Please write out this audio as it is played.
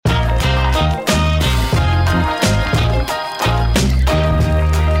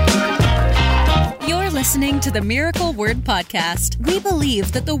listening to the Miracle Word Podcast. We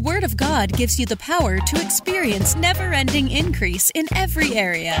believe that the Word of God gives you the power to experience never-ending increase in every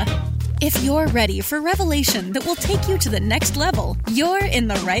area. If you're ready for revelation that will take you to the next level, you're in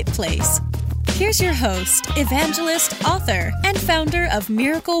the right place. Here's your host, evangelist, author, and founder of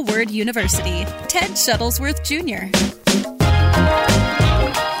Miracle Word University, Ted Shuttlesworth Jr.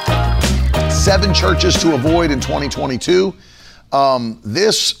 7 churches to avoid in 2022.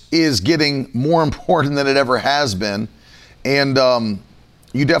 This is getting more important than it ever has been, and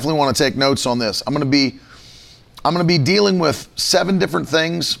you definitely want to take notes on this. I'm going to be dealing with 7 different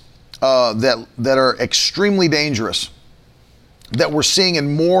things that are extremely dangerous that we're seeing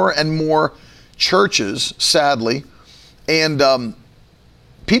in more and more churches, sadly, and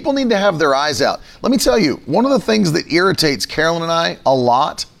people need to have their eyes out. Let me tell you, one of the things that irritates Carolyn and I a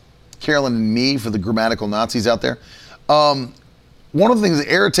lot, Carolyn and me for the grammatical Nazis out there, one of the things that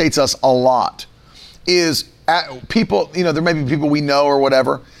irritates us a lot is people, there may be people we know or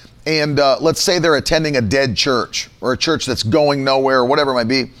whatever, and let's say they're attending a dead church or a church that's going nowhere or whatever it might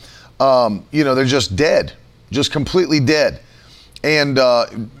be. They're just dead, just completely dead, and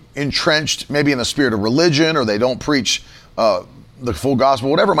entrenched maybe in a spirit of religion, or they don't preach the full gospel,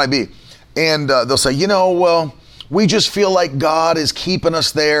 whatever it might be. And they'll say, well, we just feel like God is keeping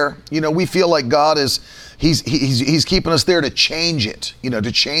us there. We feel like God is, he's keeping us there to change it,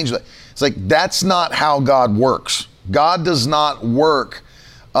 to change that. It's like, that's not how God works. God does not work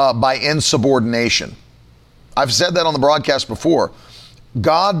by insubordination. I've said that on the broadcast before.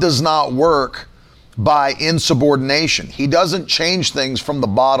 God does not work by insubordination. He doesn't change things from the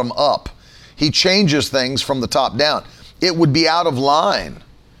bottom up. He changes things from the top down. It would be out of line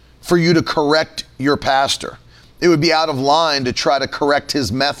for you to correct your pastor. It would be out of line to try to correct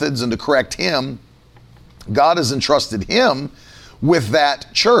his methods and to correct him. God has entrusted him with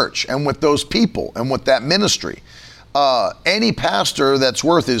that church and with those people and with that ministry. Any pastor that's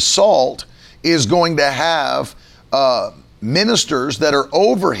worth his salt is going to have ministers that are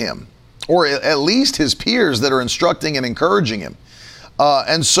over him, or at least his peers that are instructing and encouraging him.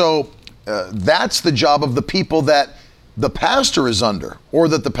 And so that's the job of the people that the pastor is under, or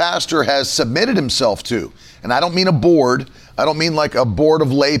that the pastor has submitted himself to. And I don't mean a board. I don't mean like a board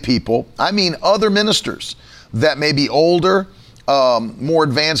of lay people. I mean other ministers that may be older, more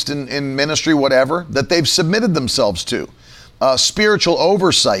advanced in ministry, whatever, that they've submitted themselves to. Spiritual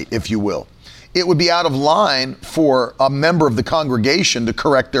oversight, if you will. It would be out of line for a member of the congregation to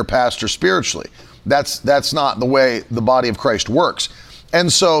correct their pastor spiritually. That's not the way the body of Christ works.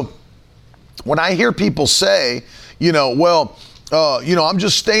 And so when I hear people say, I'm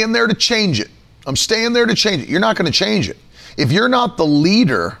just staying there to change it. I'm staying there to change it. You're not going to change it. If you're not the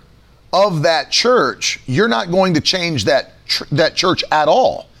leader of that church, you're not going to change that church at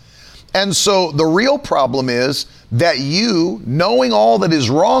all. And so the real problem is that you, knowing all that is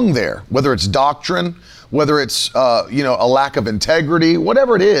wrong there, whether it's doctrine, whether it's a lack of integrity,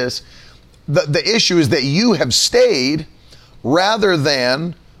 whatever it is, the issue is that you have stayed rather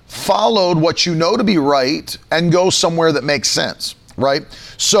than followed what you know to be right and go somewhere that makes sense, right?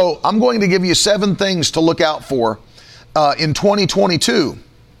 So I'm going to give you 7 things to look out for in 2022.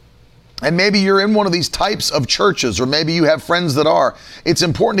 And maybe you're in one of these types of churches, or maybe you have friends that are. It's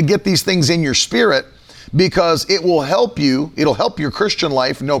important to get these things in your spirit, because it will help you. It'll help your Christian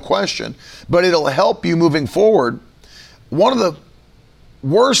life, no question, but it'll help you moving forward. One of the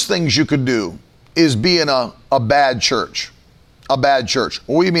worst things you could do is be in a bad church. A bad church.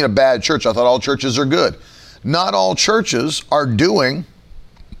 What do you mean a bad church? I thought all churches are good. Not all churches are doing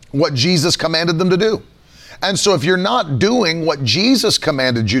what Jesus commanded them to do. And so if you're not doing what Jesus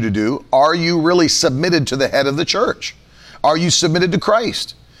commanded you to do, are you really submitted to the head of the church? Are you submitted to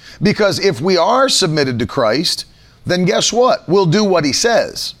Christ? Because if we are submitted to Christ, then guess what? We'll do what he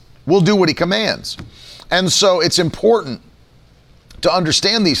says. We'll do what he commands. And so it's important to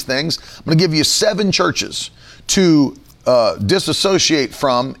understand these things. I'm going to give you 7 churches to disassociate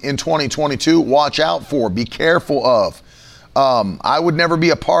from in 2022. Watch out for, be careful of. I would never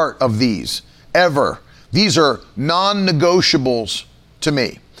be a part of these, ever. These are non-negotiables to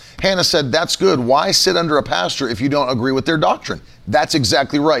me. Hannah said, that's good. Why sit under a pastor if you don't agree with their doctrine? That's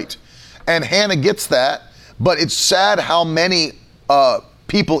exactly right. And Hannah gets that, but it's sad how many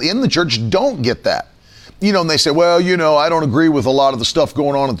people in the church don't get that. And they say, well, I don't agree with a lot of the stuff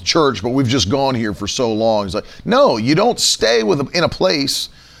going on at the church, but we've just gone here for so long. It's like, no, you don't stay in a place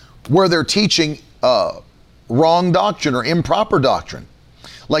where they're teaching wrong doctrine or improper doctrine.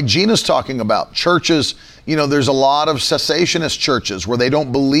 Like Gina's talking about, churches, there's a lot of cessationist churches where they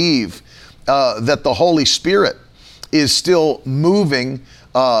don't believe that the Holy Spirit is still moving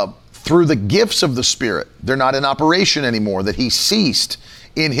through the gifts of the Spirit. They're not in operation anymore, that he ceased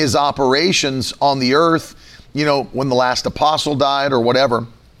in his operations on the earth, when the last apostle died or whatever.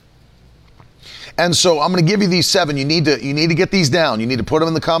 And so I'm going to give you these 7. You need to get these down. You need to put them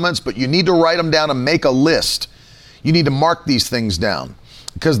in the comments, but you need to write them down and make a list. You need to mark these things down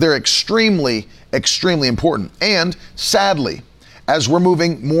because they're extremely, extremely important. And sadly, as we're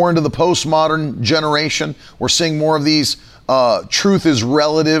moving more into the postmodern generation, we're seeing more of these truth is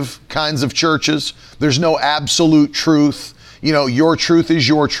relative kinds of churches. There's no absolute truth. Your truth is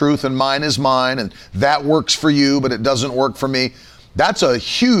your truth and mine is mine, and that works for you, but it doesn't work for me. That's a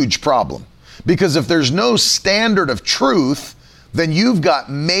huge problem, because if there's no standard of truth, then you've got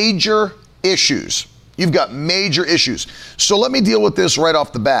major issues. You've got major issues. So let me deal with this right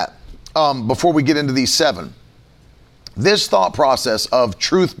off the bat before we get into these 7. This thought process of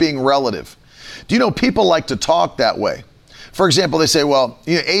truth being relative. Do you know people like to talk that way? For example, they say,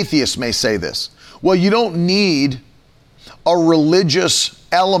 atheists may say this. Well, you don't need a religious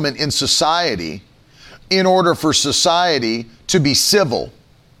element in society in order for society to be civil,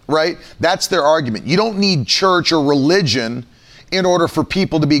 right? That's their argument. You don't need church or religion in order for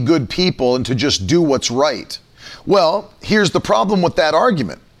people to be good people and to just do what's right. Well, here's the problem with that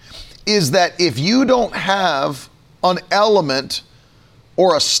argument, is that if you don't have an element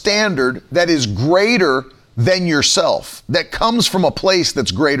or a standard that is greater than yourself, that comes from a place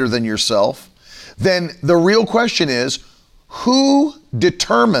that's greater than yourself, then the real question is, who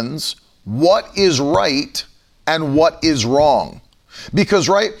determines what is right and what is wrong? Because,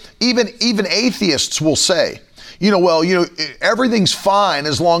 right, even atheists will say, everything's fine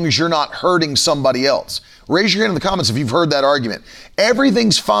as long as you're not hurting somebody else. Raise your hand in the comments if you've heard that argument.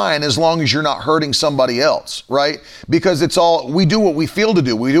 Everything's fine as long as you're not hurting somebody else, right? Because we do what we feel to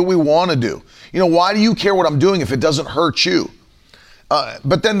do. We do what we want to do. Why do you care what I'm doing if it doesn't hurt you?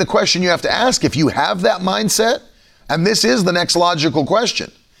 But then the question you have to ask, if you have that mindset, and this is the next logical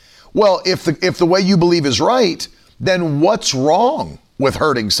question. Well, if the way you believe is right, then what's wrong with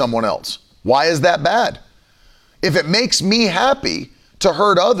hurting someone else? Why is that bad? If it makes me happy to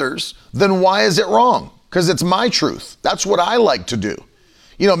hurt others, then why is it wrong? Because it's my truth. That's what I like to do.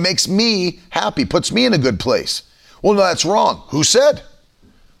 It makes me happy, puts me in a good place. Well, no, that's wrong. Who said?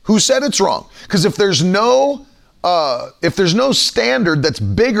 Who said it's wrong? Because if there's no standard that's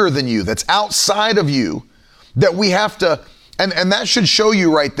bigger than you, that's outside of you, that we have to, and that should show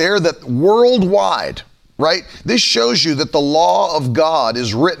you right there that worldwide, right? This shows you that the law of God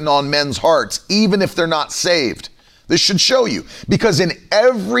is written on men's hearts, even if they're not saved. This should show you, because in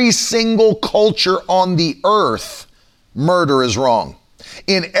every single culture on the earth, murder is wrong.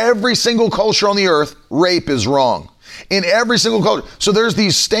 In every single culture on the earth, rape is wrong. In every single culture. So there's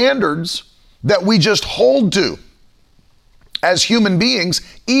these standards that we just hold to as human beings,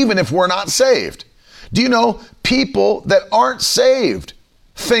 even if we're not saved. Do you know people that aren't saved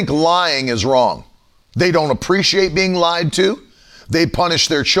think lying is wrong? They don't appreciate being lied to. They punish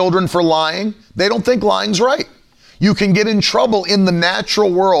their children for lying. They don't think lying's right. You can get in trouble in the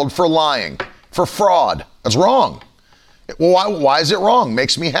natural world for lying, for fraud. That's wrong. Well, why is it wrong?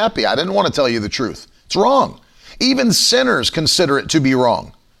 Makes me happy. I didn't want to tell you the truth. It's wrong. Even sinners consider it to be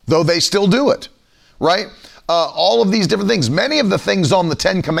wrong, though they still do it, right? All of these different things, many of the things on the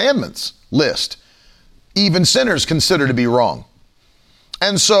 10 Commandments list, even sinners consider to be wrong.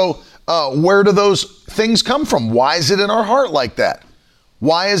 And so where do those things come from? Why is it in our heart like that?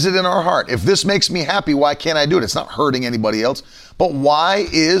 Why is it in our heart? If this makes me happy, why can't I do it? It's not hurting anybody else. But why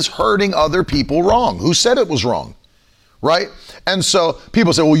is hurting other people wrong? Who said it was wrong? Right? And so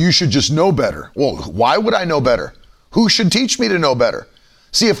people say, well, you should just know better. Well, why would I know better? Who should teach me to know better?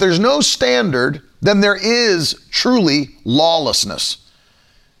 See, if there's no standard, then there is truly lawlessness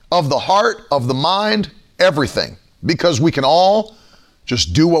of the heart, of the mind, everything, because we can all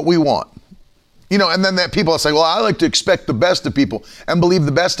just do what we want. And then that people say, well, I like to expect the best of people and believe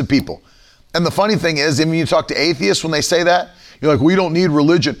the best of people. And the funny thing is, when you talk to atheists, when they say that, you're like, we don't need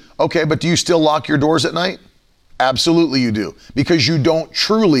religion. Okay, but do you still lock your doors at night? Absolutely you do, because you don't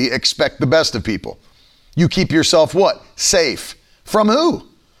truly expect the best of people. You keep yourself what? Safe. From who?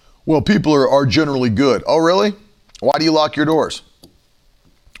 Well, people are generally good. Oh, really? Why do you lock your doors?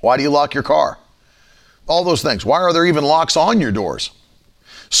 Why do you lock your car? All those things. Why are there even locks on your doors?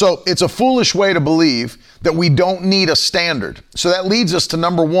 So it's a foolish way to believe that we don't need a standard. So that leads us to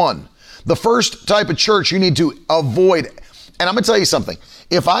number 1. The first type of church you need to avoid. And I'm going to tell you something.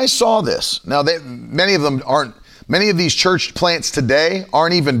 If I saw this, now many of these church plants today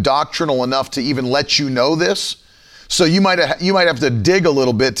aren't even doctrinal enough to even let you know this. So you might have to dig a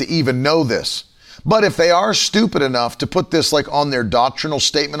little bit to even know this. But if they are stupid enough to put this like on their doctrinal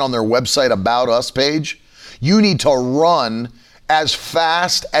statement on their website About Us page, you need to run as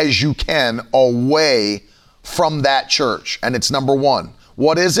fast as you can away from that church. And it's number one.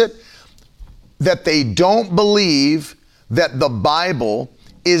 What is it? That they don't believe that the Bible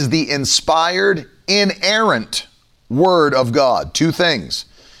is the inspired, inerrant Word of God. Two things: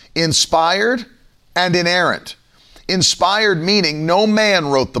 inspired and inerrant. Inspired meaning no man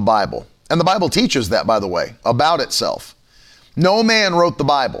wrote the Bible. And the Bible teaches that, by the way, about itself. No man wrote the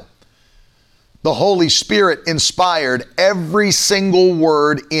Bible. The Holy Spirit inspired every single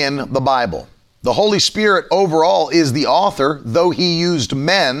word in the Bible. The Holy Spirit overall is the author, though he used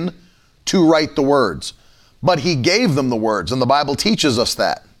men to write the words. But he gave them the words, and the Bible teaches us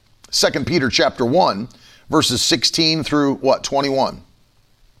that. 2 Peter chapter 1, verses 16 through 21.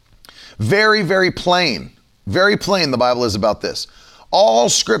 Very, very plain. Very plain the Bible is about this. All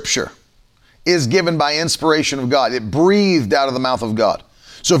Scripture is given by inspiration of God. It breathed out of the mouth of God.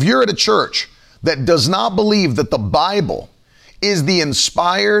 So if you're at a church that does not believe that the Bible is the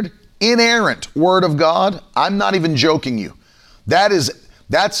inspired, inerrant Word of God, I'm not even joking you. That's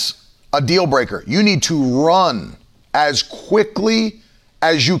a deal breaker. You need to run as quickly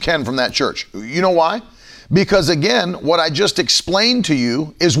as you can from that church. You know why? Because again, what I just explained to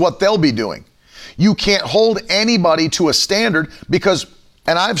you is what they'll be doing. You can't hold anybody to a standard because,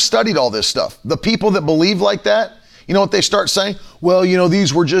 and I've studied all this stuff, the people that believe like that, you know what they start saying? Well, you know,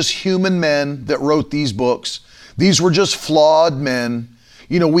 these were just human men that wrote these books. These were just flawed men.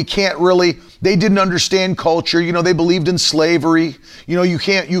 You know, we can't really, they didn't understand culture. You know, they believed in slavery. You know, you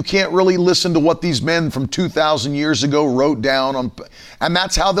can't really listen to what these men from 2,000 years ago wrote down on, and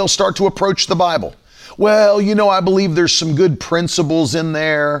that's how they'll start to approach the Bible. Well, you know, I believe there's some good principles in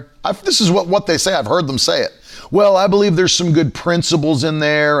there. This is what they say. I've heard them say it. Well, I believe there's some good principles in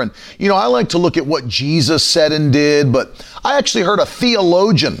there. And, you know, I like to look at what Jesus said and did, but I actually heard a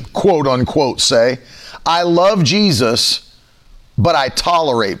theologian, quote unquote, say, I love Jesus, but I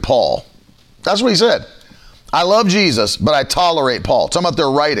tolerate Paul. That's what he said. I love Jesus, but I tolerate Paul. Talking about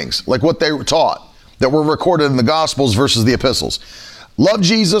their writings, like what they were taught that were recorded in the Gospels versus the epistles. Love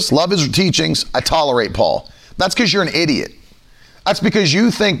Jesus, love his teachings, I tolerate Paul. That's because you're an idiot. That's because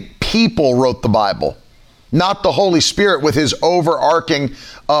you think people wrote the Bible, not the Holy Spirit with his overarching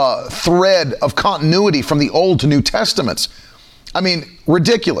thread of continuity from the Old to New Testaments. I mean,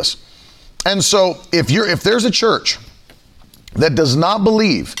 ridiculous. And so if there's a church that does not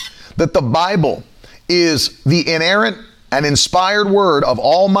believe that the Bible is the inerrant and inspired word of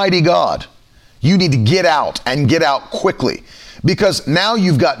Almighty God, you need to get out and get out quickly, because now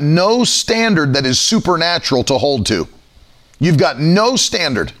you've got no standard that is supernatural to hold to. You've got no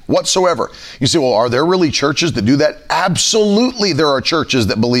standard whatsoever. You say, well, are there really churches that do that? Absolutely, there are churches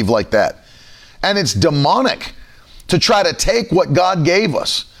that believe like that. And it's demonic to try to take what God gave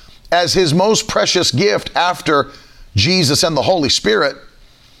us as his most precious gift after Jesus and the Holy Spirit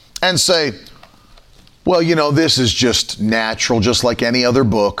and say, well, you know, this is just natural, just like any other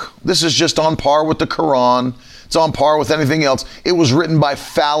book. This is just on par with the Quran. It's on par with anything else. It was written by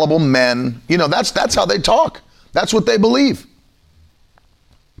fallible men. You know, that's how they talk. That's what they believe.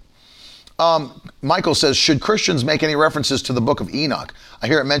 Michael says, should Christians make any references to the book of Enoch? I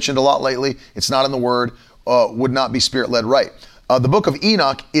hear it mentioned a lot lately. It's not in the Word. Would not be Spirit-led, right? The book of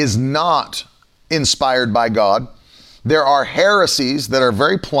Enoch is not inspired by God. There are heresies that are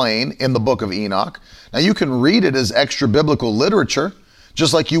very plain in the book of Enoch. Now, you can read it as extra biblical literature,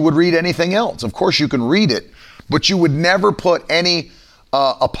 just like you would read anything else. Of course, you can read it, but you would never put any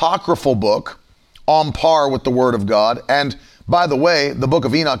apocryphal book on par with the Word of God. And by the way, the book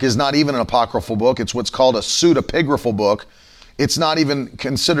of Enoch is not even an apocryphal book. It's what's called a pseudepigraphal book. It's not even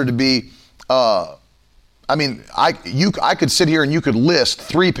considered to be, I could sit here and you could list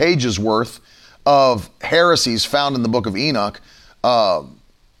 3 pages worth of heresies found in the book of Enoch.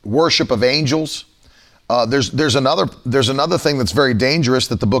 Worship of angels. There's another thing that's very dangerous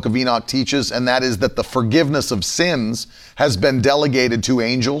that the book of Enoch teaches, and that is that the forgiveness of sins has been delegated to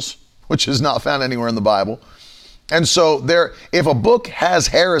angels, which is not found anywhere in the Bible. And so if a book has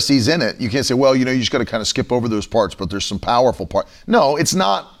heresies in it, you can't say, well, you know, you just got to kind of skip over those parts, but there's some powerful parts. No, it's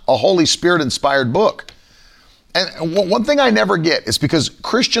not a Holy Spirit inspired book. And one thing I never get is because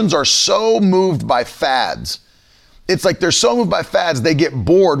Christians are so moved by fads. It's like they're so moved by fads, they get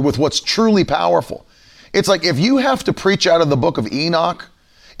bored with what's truly powerful. It's like if you have to preach out of the book of Enoch,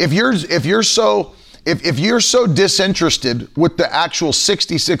 if you're so disinterested with the actual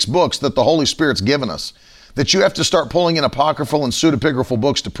 66 books that the Holy Spirit's given us, that you have to start pulling in apocryphal and pseudepigraphal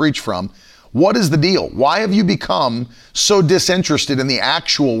books to preach from, What is the deal? Why have you become so disinterested in the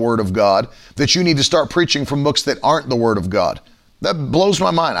actual Word of God that you need to start preaching from books that aren't the Word of God? That blows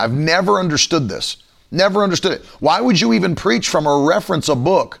my mind. I've never understood this. Never understood it. Why would you even preach from or reference a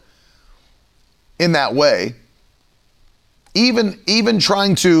book in that way? Even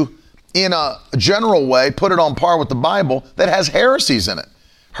trying to, in a general way, put it on par with the Bible that has heresies in it,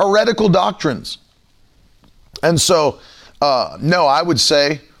 heretical doctrines. And so, no, I would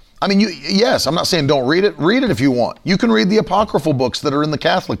say, yes, I'm not saying don't read it. Read it if you want. You can read the apocryphal books that are in the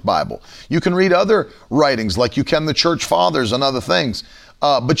Catholic Bible. You can read other writings like you can the Church Fathers and other things.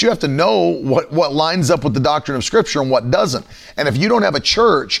 But you have to know what lines up with the doctrine of Scripture and what doesn't. And if you don't have a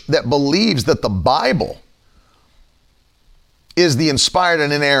church that believes that the Bible is the inspired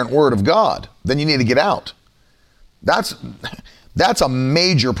and inerrant Word of God, then you need to get out. That's a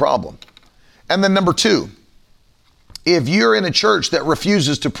major problem. And then number two, if you're in a church that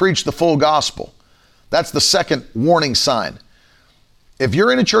refuses to preach the full gospel, that's the second warning sign. If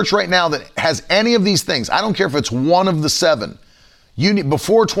you're in a church right now that has any of these things, I don't care if it's one of the seven,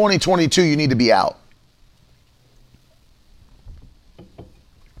 before 2022, you need to be out.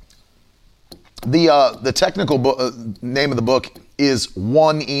 The technical name of the book is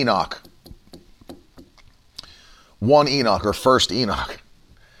 1 Enoch. 1 Enoch or 1 Enoch.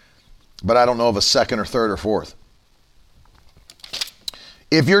 But I don't know of a second or third or fourth.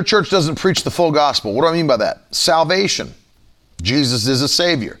 If your church doesn't preach the full gospel, what do I mean by that? Salvation. Jesus is a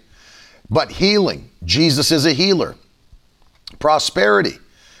savior. But healing. Jesus is a healer. Prosperity.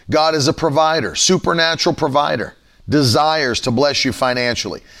 God is a provider, supernatural provider. Desires to bless you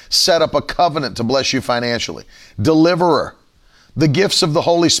financially. Set up a covenant to bless you financially. Deliverer. The gifts of the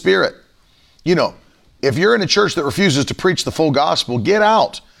Holy Spirit. If you're in a church that refuses to preach the full gospel, get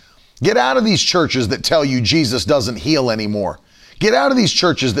out. Get out of these churches that tell you Jesus doesn't heal anymore. Get out of these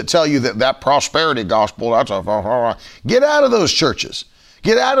churches that tell you that prosperity gospel, get out of those churches.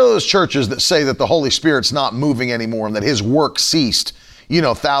 Get out of those churches that say that the Holy Spirit's not moving anymore and that his work ceased,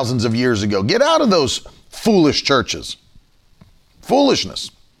 thousands of years ago. Get out of those foolish churches. Foolishness.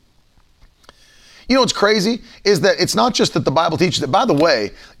 What's crazy is that it's not just that the Bible teaches it. By the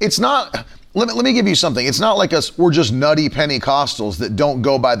way, it's not, let me give you something. It's not like we're just nutty Pentecostals that don't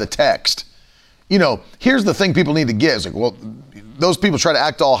go by the text. Here's the thing people need to get. It's like, well, those people try to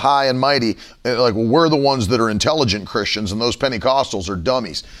act all high and mighty, like, well, we're the ones that are intelligent Christians and those Pentecostals are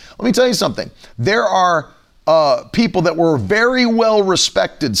dummies. Let me tell you something. There are people that were very well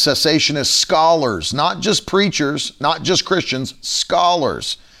respected cessationist scholars, not just preachers, not just Christians,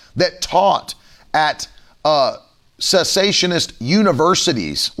 scholars that taught at cessationist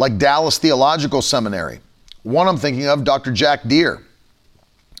universities like Dallas Theological Seminary. One I'm thinking of, Dr. Jack Deere.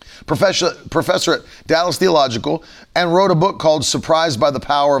 Professor at Dallas Theological, and wrote a book called Surprised by the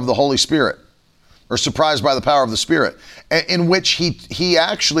Power of the Holy Spirit, or Surprised by the Power of the Spirit, in which he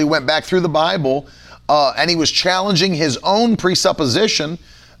actually went back through the Bible and he was challenging his own presupposition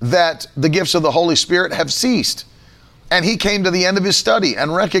that the gifts of the Holy Spirit have ceased. And he came to the end of his study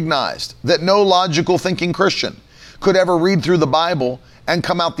and recognized that no logical thinking Christian could ever read through the Bible and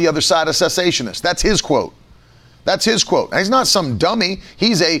come out the other side a cessationist. That's his quote. That's his quote. And he's not some dummy.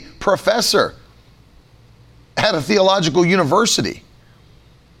 He's a professor at a theological university.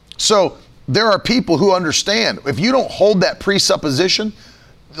 So there are people who understand if you don't hold that presupposition,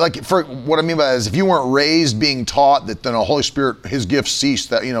 like, for what I mean by that is if you weren't raised being taught that the Holy Spirit, his gifts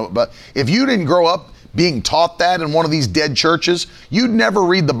ceased, but if you didn't grow up being taught that in one of these dead churches, you'd never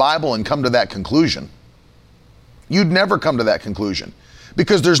read the Bible and come to that conclusion. You'd never come to that conclusion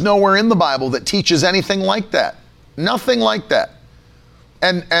because there's nowhere in the Bible that teaches anything like that. Nothing like that.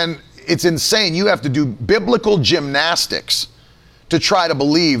 And it's insane. You have to do biblical gymnastics to try to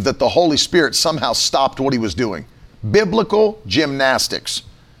believe that the Holy Spirit somehow stopped what he was doing. Biblical gymnastics.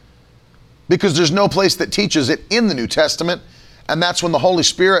 Because there's no place that teaches it in the New Testament. And that's when the Holy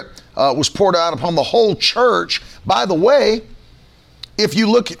Spirit was poured out upon the whole church. By the way, if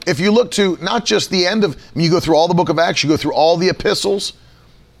you look to not just the end of, you go through all the book of Acts, you go through all the epistles,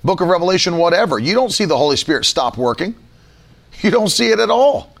 book of Revelation, whatever, you don't see the Holy Spirit stop working. You don't see it at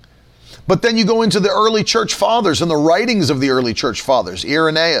all. But then you go into the early church fathers and the writings of the early church fathers,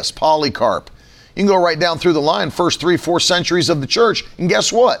 Irenaeus, Polycarp. You can go right down through the line, first 3-4 centuries of the church. And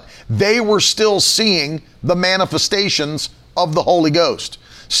guess what? They were still seeing the manifestations of the Holy Ghost,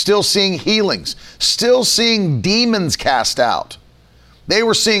 still seeing healings, still seeing demons cast out. They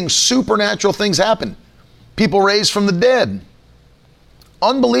were seeing supernatural things happen. People raised from the dead.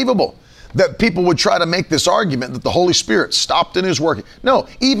 Unbelievable that people would try to make this argument that the Holy Spirit stopped in his work. No,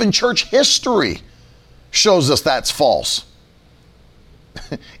 even church history shows us that's false.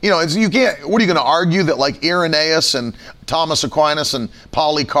 you can't, what are you going to argue that like Irenaeus and Thomas Aquinas and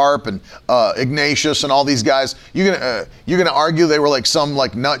Polycarp and Ignatius and all these guys, you're going to argue they were like some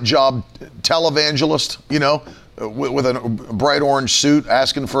like nut job televangelist, with a bright orange suit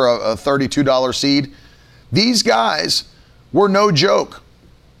asking for a $32 seed? These guys were no joke.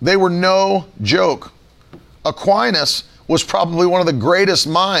 They were no joke. Aquinas was probably one of the greatest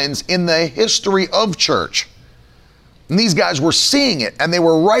minds in the history of church. And these guys were seeing it, and they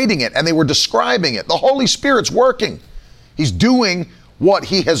were writing it, and they were describing it. The Holy Spirit's working. He's doing what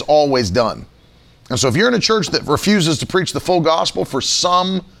he has always done. And so if you're in a church that refuses to preach the full gospel for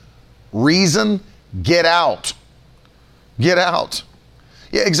some reason, get out. Get out.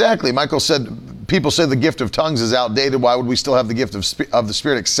 Yeah, exactly. Michael said, people say the gift of tongues is outdated. Why would we still have the gift of the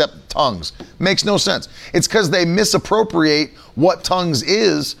Spirit except tongues? Makes no sense. It's because they misappropriate what tongues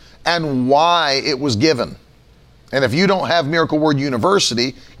is and why it was given. And if you don't have Miracle Word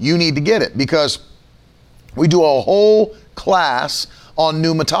University, you need to get it, because we do a whole class on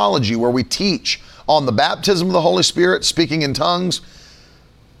pneumatology where we teach on the baptism of the Holy Spirit, speaking in tongues.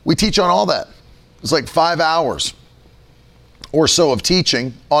 We teach on all that. It's like 5 hours or so of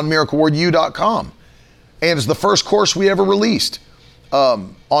teaching on miraclewordu.com. And it's the first course we ever released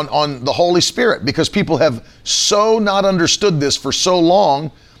on the Holy Spirit, because people have so not understood this for so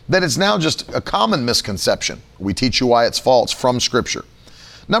long that it's now just a common misconception. We teach you why it's false from Scripture.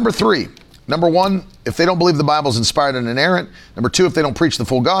 Number 3, number 1, if they don't believe the Bible is inspired and inerrant. Number 2, if they don't preach the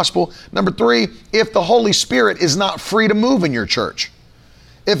full gospel. Number 3, if the Holy Spirit is not free to move in your church.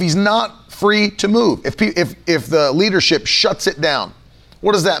 If he's not free to move, if the leadership shuts it down,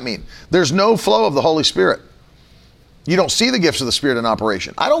 what does that mean? There's no flow of the Holy Spirit. You don't see the gifts of the Spirit in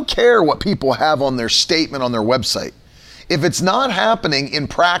operation. I don't care what people have on their statement on their website. If it's not happening in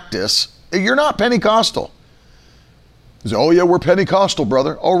practice, you're not Pentecostal. You say, oh yeah, we're Pentecostal,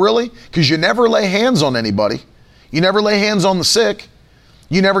 brother. Oh really? Because you never lay hands on anybody. You never lay hands on the sick.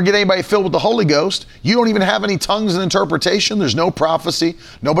 You never get anybody filled with the Holy Ghost. You don't even have any tongues and interpretation. There's no prophecy.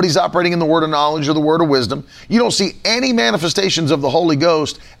 Nobody's operating in the word of knowledge or the word of wisdom. You don't see any manifestations of the Holy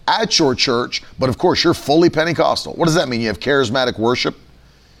Ghost at your church, but of course you're fully Pentecostal. What does that mean? You have charismatic worship?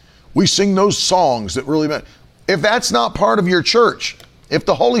 We sing those songs that really matter. If that's not part of your church, if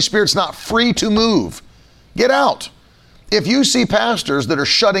the Holy Spirit's not free to move, get out. If you see pastors that are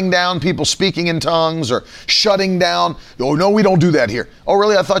shutting down people speaking in tongues or shutting down, oh no, we don't do that here. Oh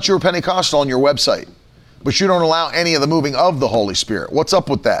really? I thought you were Pentecostal on your website, but you don't allow any of the moving of the Holy Spirit. What's up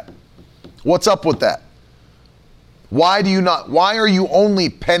with that? What's up with that? Why are you only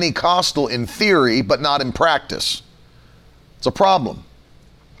Pentecostal in theory, but not in practice? It's a problem.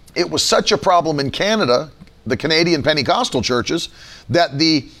 It was such a problem in Canada, the Canadian Pentecostal churches, that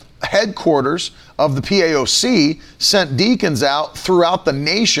the headquarters of the PAOC sent deacons out throughout the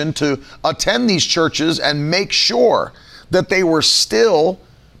nation to attend these churches and make sure that they were still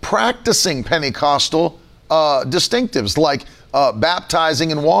practicing Pentecostal distinctives, like baptizing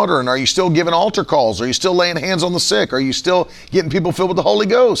in water, and are you still giving altar calls? Are you still laying hands on the sick? Are you still getting people filled with the Holy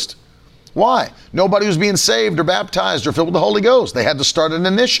Ghost? Why? Nobody was being saved or baptized or filled with the Holy Ghost. They had to start an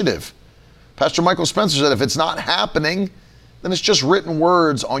initiative. Pastor Michael Spencer said, if it's not happening, then it's just written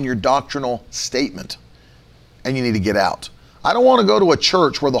words on your doctrinal statement, and you need to get out. I don't want to go to a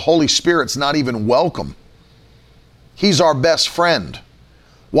church where the Holy Spirit's not even welcome. He's our best friend.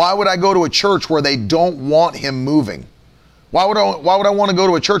 Why would I go to a church where they don't want him moving? Why would I want to go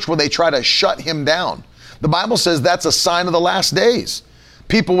to a church where they try to shut him down? The Bible says that's a sign of the last days.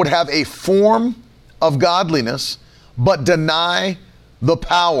 People would have a form of godliness, but deny the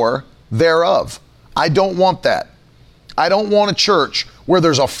power thereof. I don't want that. I don't want a church where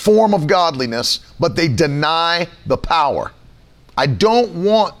there's a form of godliness, but they deny the power. I don't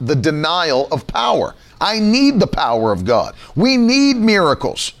want the denial of power. I need the power of God. We need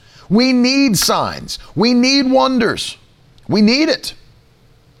miracles. We need signs. We need wonders. We need it.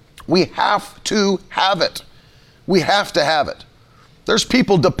 We have to have it. We have to have it. There's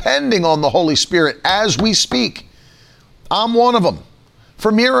people depending on the Holy Spirit as we speak. I'm one of them.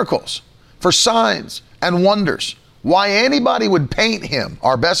 For miracles, for signs and wonders. Why anybody would paint him,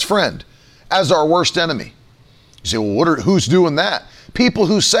 our best friend, as our worst enemy. You say, well, who's doing that? People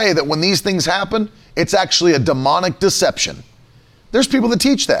who say that when these things happen, it's actually a demonic deception. There's people that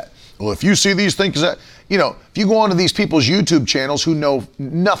teach that. Well, if you see these things, if you go onto these people's YouTube channels who know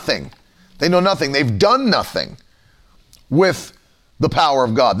nothing, they know nothing. They've done nothing with the power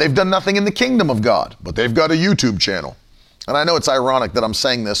of God. They've done nothing in the kingdom of God, but they've got a YouTube channel. And I know it's ironic that I'm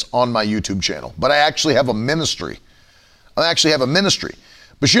saying this on my YouTube channel, but I actually have a ministry.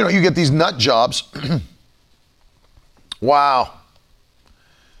 But you get these nut jobs. Wow.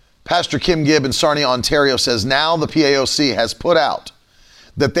 Pastor Kim Gibb in Sarnia, Ontario says, now the PAOC has put out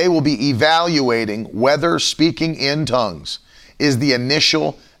that they will be evaluating whether speaking in tongues is the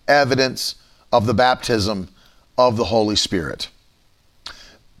initial evidence of the baptism of the Holy Spirit.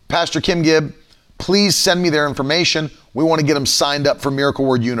 Pastor Kim Gibb, please send me their information. We want to get them signed up for Miracle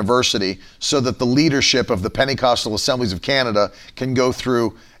Word University so that the leadership of the Pentecostal Assemblies of Canada can go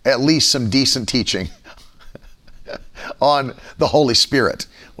through at least some decent teaching on the Holy Spirit.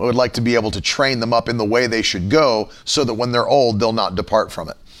 We would like to be able to train them up in the way they should go so that when they're old, they'll not depart from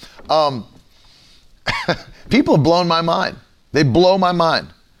it. People have blown my mind. They blow my mind.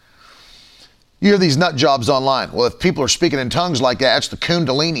 You hear these nut jobs online. Well, if people are speaking in tongues like that, it's the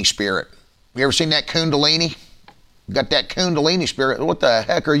Kundalini spirit. You ever seen that Kundalini? Got that Kundalini spirit. What the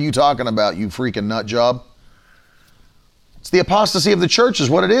heck are you talking about, you freaking nut job? It's the apostasy of the church is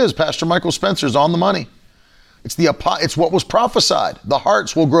what it is. Pastor Michael Spencer's on the money. It's what was prophesied. The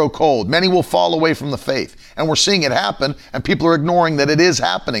hearts will grow cold. Many will fall away from the faith. And we're seeing it happen, and people are ignoring that it is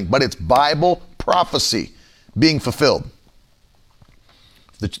happening. But it's Bible prophecy being fulfilled.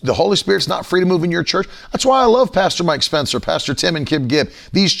 The Holy Spirit's not free to move in your church. That's why I love Pastor Mike Spencer, Pastor Tim and Kim Gibb.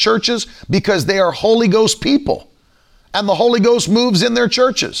 These churches, because they are Holy Ghost people. And the Holy Ghost moves in their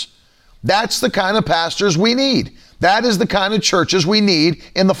churches. That's the kind of pastors we need. That is the kind of churches we need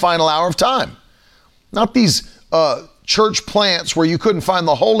in the final hour of time. Not these church plants where you couldn't find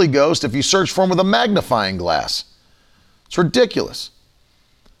the Holy Ghost if you searched for him with a magnifying glass. It's ridiculous.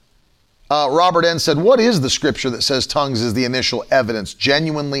 Robert N. said, what is the scripture that says tongues is the initial evidence?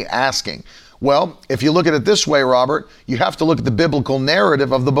 Genuinely asking. Well, if you look at it this way, Robert, you have to look at the biblical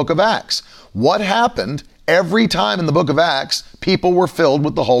narrative of the book of Acts. What happened every time in the book of Acts, people were filled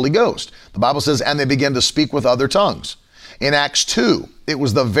with the Holy Ghost? The Bible says, and they began to speak with other tongues. In Acts 2, it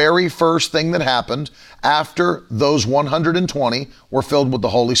was the very first thing that happened after those 120 were filled with the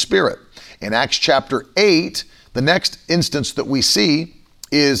Holy Spirit. In Acts chapter 8, the next instance that we see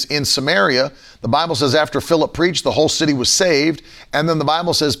is in Samaria. The Bible says after Philip preached, the whole city was saved. And then the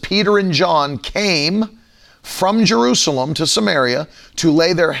Bible says Peter and John came from Jerusalem to Samaria to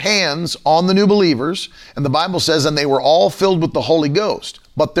lay their hands on the new believers. And the Bible says, and they were all filled with the Holy Ghost.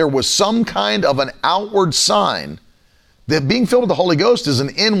 But there was some kind of an outward sign that being filled with the Holy Ghost is an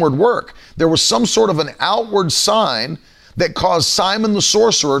inward work. There was some sort of an outward sign that caused Simon the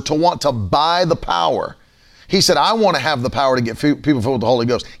sorcerer to want to buy the power. He said, I want to have the power to get people filled with the Holy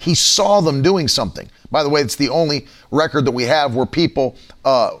Ghost. He saw them doing something. By the way, it's the only record that we have where people,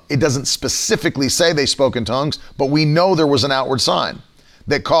 it doesn't specifically say they spoke in tongues, but we know there was an outward sign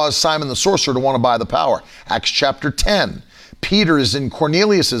that caused Simon the sorcerer to want to buy the power. Acts chapter 10, Peter is in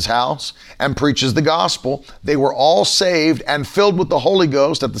Cornelius's house and preaches the gospel. They were all saved and filled with the Holy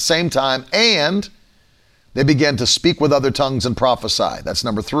Ghost at the same time, and they began to speak with other tongues and prophesy. That's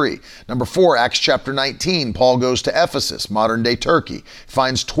number 3. Number 4, Acts chapter 19, Paul goes to Ephesus, modern day Turkey,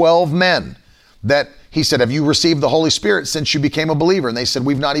 finds 12 men that he said, have you received the Holy Spirit since you became a believer? And they said,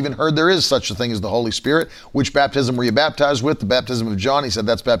 we've not even heard there is such a thing as the Holy Spirit. Which baptism were you baptized with? The baptism of John. He said,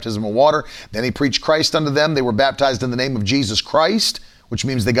 that's baptism of water. Then he preached Christ unto them. They were baptized in the name of Jesus Christ, which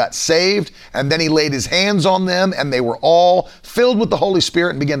means they got saved. And then he laid his hands on them, and they were all filled with the Holy Spirit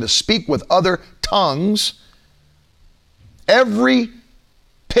and began to speak with other tongues. Every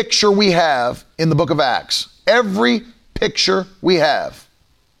picture we have in the book of Acts, every picture we have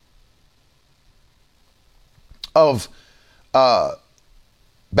of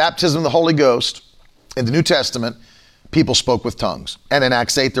baptism of the Holy Ghost in the New Testament, people spoke with tongues. And in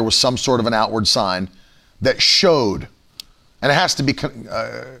Acts 8, there was some sort of an outward sign that showed, and it has to be,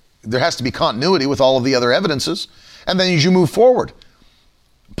 there has to be continuity with all of the other evidences. And then as you move forward,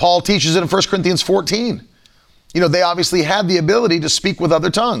 Paul teaches it in 1 Corinthians 14. You know, they obviously had the ability to speak with other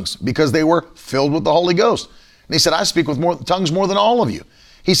tongues because they were filled with the Holy Ghost. And he said, I speak with more tongues more than all of you.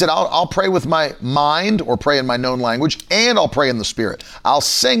 He said, I'll pray with my mind or pray in my known language, and I'll pray in the Spirit. I'll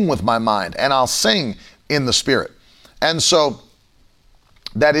sing with my mind, and I'll sing in the Spirit. And so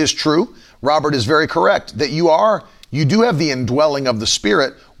that is true. Robert is very correct that you do have the indwelling of the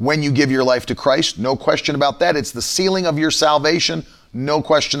Spirit when you give your life to Christ. No question about that. It's the sealing of your salvation. No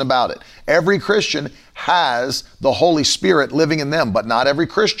question about it. Every Christian has the Holy Spirit living in them, but not every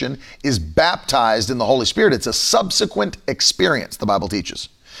Christian is baptized in the Holy Spirit. It's a subsequent experience, the Bible teaches.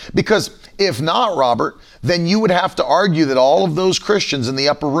 Because if not, Robert, then you would have to argue that all of those Christians in the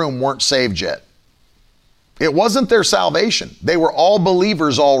upper room weren't saved yet. It wasn't their salvation. They were all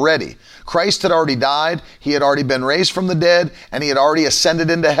believers already. Christ had already died, he had already been raised from the dead, and he had already ascended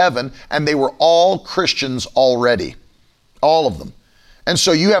into heaven, and they were all Christians already. All of them. And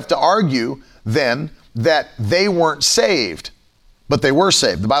so you have to argue then that they weren't saved but they were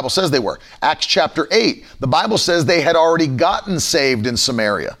saved. The Bible says they were. Acts chapter 8, the Bible says they had already gotten saved in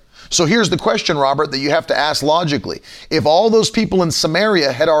Samaria. So here's the question, Robert, that you have to ask logically. If all those people in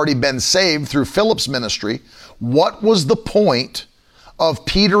Samaria had already been saved through Philip's ministry, what was the point of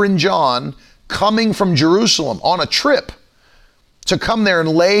Peter and John coming from Jerusalem on a trip to come there and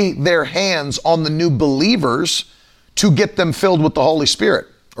lay their hands on the new believers to get them filled with the Holy Spirit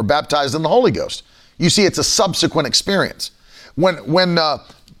or baptized in the Holy Ghost? You see, it's a subsequent experience. When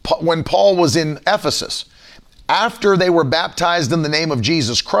Paul was in Ephesus, after they were baptized in the name of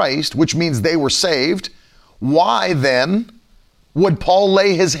Jesus Christ, which means they were saved, why then would Paul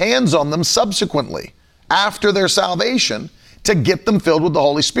lay his hands on them subsequently after their salvation to get them filled with the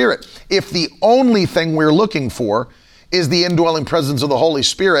Holy Spirit? If the only thing we're looking for is the indwelling presence of the Holy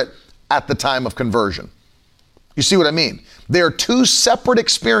Spirit at the time of conversion. You see what I mean? They are two separate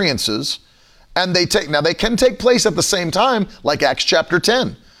experiences, and they can take place at the same time, like Acts chapter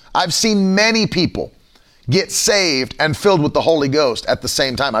 10. I've seen many people get saved and filled with the Holy Ghost at the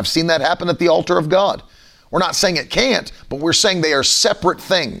same time. I've seen that happen at the altar of God. We're not saying it can't, but we're saying they are separate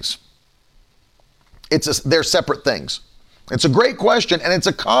things. They're separate things. It's a great question, and it's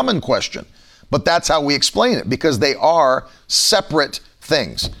a common question, but that's how we explain it, because they are separate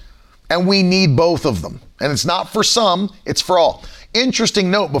things, and we need both of them. And it's not for some, it's for all. Interesting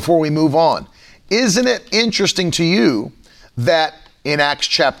note before we move on. Isn't it interesting to you that in Acts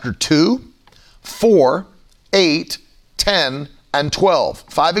chapter 2, 4, 8, 10, and 12,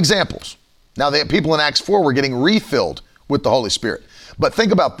 5 examples. Now, the people in Acts 4 were getting refilled with the Holy Spirit. But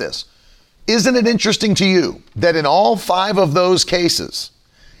think about this. Isn't it interesting to you that in all 5 of those cases,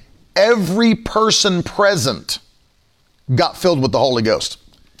 every person present got filled with the Holy Ghost?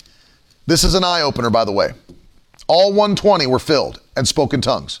 This is an eye-opener, by the way. All 120 were filled and spoke in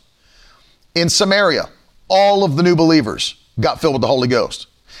tongues. In Samaria, all of the new believers got filled with the Holy Ghost.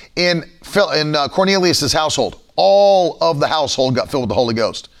 In Cornelius' household, all of the household got filled with the Holy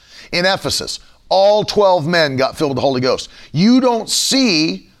Ghost. In Ephesus, all 12 men got filled with the Holy Ghost. You don't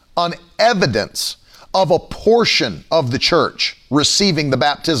see an evidence of a portion of the church receiving the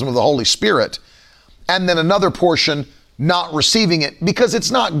baptism of the Holy Spirit and then another portion not receiving it, because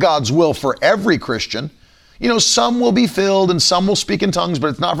it's not God's will for every Christian. You know, some will be filled and some will speak in tongues, but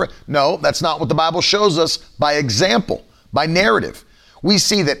it's not for... No, that's not what the Bible shows us by example, by narrative. We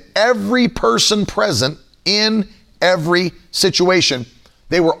see that every person present in every situation,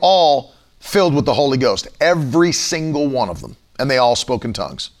 they were all filled with the Holy Ghost. Every single one of them. And they all spoke in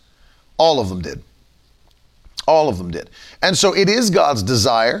tongues. All of them did. All of them did. And so it is God's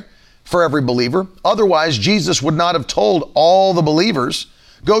desire for every believer. Otherwise, Jesus would not have told all the believers,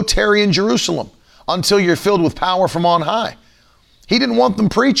 go tarry in Jerusalem until you're filled with power from on high. He didn't want them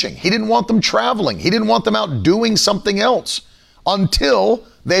preaching. He didn't want them traveling. He didn't want them out doing something else until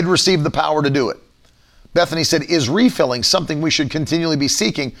they'd received the power to do it. Bethany said, is refilling something we should continually be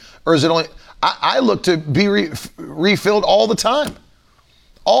seeking, or is it only... I look to be refilled all the time.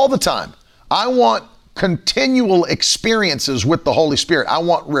 All the time. I want continual experiences with the Holy Spirit. I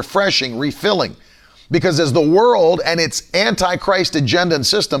want refreshing, refilling. Because as the world and its antichrist agenda and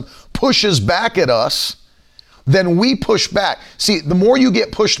system pushes back at us, then we push back. See, the more you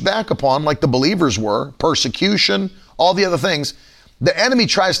get pushed back upon, like the believers were, persecution, all the other things, the enemy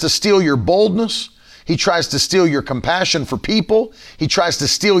tries to steal your boldness. He tries to steal your compassion for people. He tries to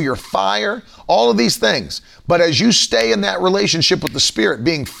steal your fire, all of these things. But as you stay in that relationship with the Spirit,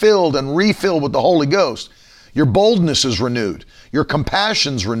 being filled and refilled with the Holy Ghost, your boldness is renewed, your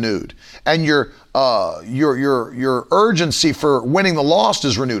compassion's renewed, and your urgency for winning the lost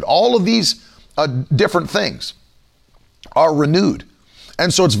is renewed. All of these different things are renewed.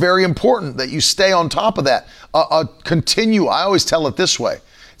 And so it's very important that you stay on top of that. Continue. I always tell it this way.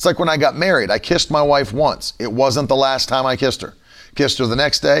 It's like when I got married, I kissed my wife once. It wasn't the last time I kissed her. Kissed her the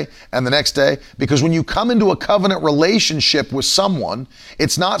next day and the next day. Because when you come into a covenant relationship with someone,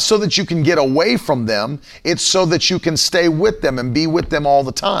 it's not so that you can get away from them. It's so that you can stay with them and be with them all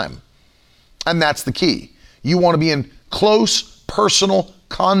the time. And that's the key. You want to be in close personal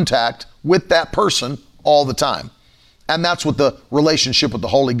contact with that person all the time. And that's what the relationship with the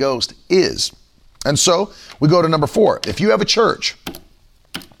Holy Ghost is. And so we go to number 4. If you have a church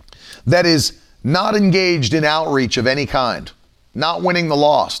that is not engaged in outreach of any kind, not winning the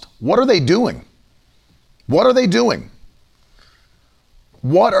lost, what are they doing? What are they doing?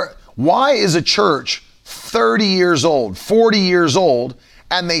 Why is a church 30 years old, 40 years old,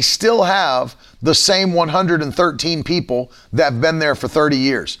 and they still have the same 113 people that have been there for 30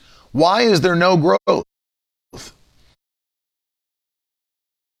 years? Why is there no growth?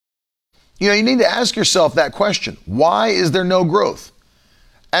 You need to ask yourself that question. Why is there no growth?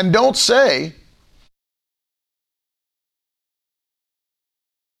 And don't say,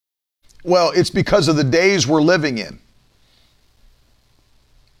 well, it's because of the days we're living in.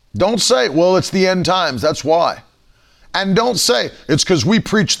 Don't say, well, it's the end times, that's why. And don't say, it's because we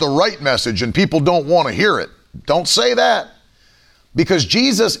preach the right message and people don't want to hear it. Don't say that. Because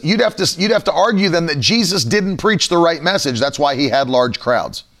Jesus, you'd have to argue then that Jesus didn't preach the right message. That's why he had large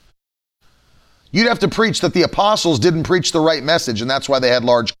crowds. You'd have to preach that the apostles didn't preach the right message, and that's why they had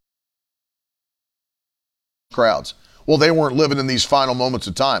large crowds. Well, they weren't living in these final moments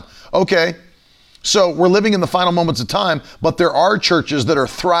of time. Okay, so we're living in the final moments of time, but there are churches that are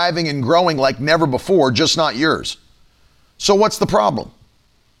thriving and growing like never before, just not yours. So what's the problem?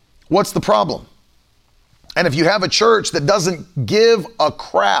 What's the problem? And if you have a church that doesn't give a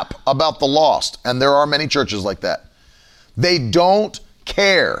crap about the lost, and there are many churches like that, they don't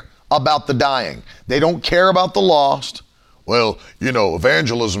care about the dying. They don't care about the lost. Well,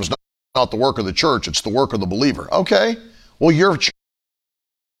 evangelism is not the work of the church, it's the work of the believer. Okay, well, your church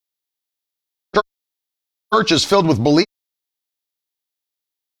is filled with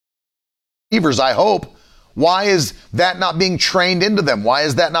believers, I hope. Why is that not being trained into them? Why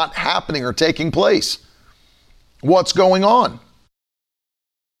is that not happening or taking place? What's going on?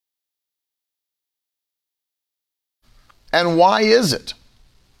 And why is it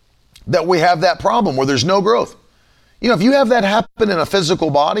that we have that problem where there's no growth? If you have that happen in a physical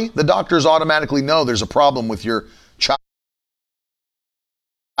body, the doctors automatically know there's a problem with your child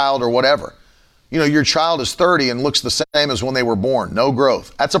or whatever. Your child is 30 and looks the same as when they were born. No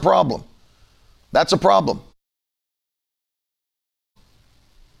growth. That's a problem. That's a problem.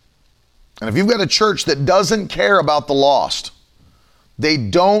 And if you've got a church that doesn't care about the lost, they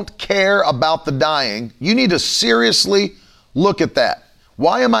don't care about the dying, you need to seriously look at that.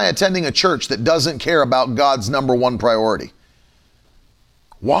 Why am I attending a church that doesn't care about God's number one priority?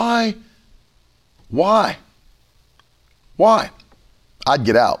 Why? I'd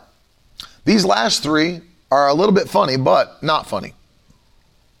get out. These last three are a little bit funny, but not funny.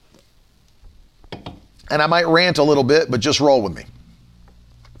 And I might rant a little bit, but just roll with me.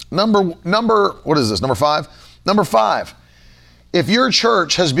 What is this? Number 5? Number 5, if your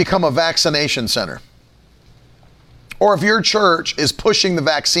church has become a vaccination center, or if your church is pushing the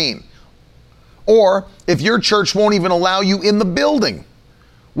vaccine, or if your church won't even allow you in the building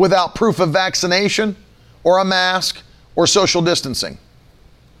without proof of vaccination or a mask or social distancing,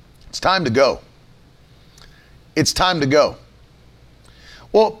 it's time to go. It's time to go.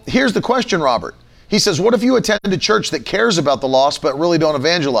 Well, here's the question, Robert. He says, what if you attend a church that cares about the lost but really don't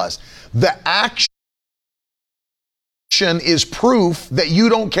evangelize? The action is proof that you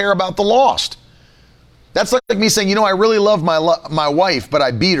don't care about the lost. That's like me saying, I really love my wife, but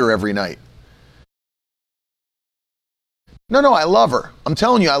I beat her every night. No, I love her. I'm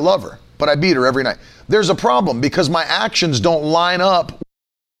telling you, I love her, but I beat her every night. There's a problem because my actions don't line up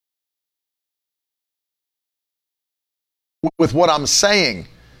with what I'm saying.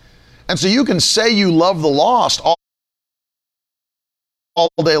 And so you can say you love the lost all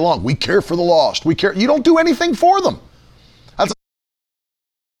day long. We care for the lost. We care. You don't do anything for them. That's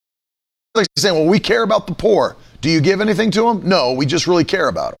like saying, well, we care about the poor. Do you give anything to them? No, we just really care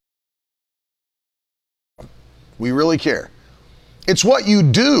about them. We really care. It's what you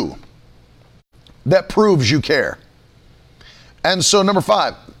do that proves you care. And so number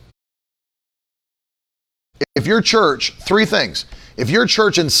 5, if your church, 3 things. If your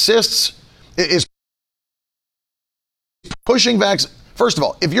church is pushing first of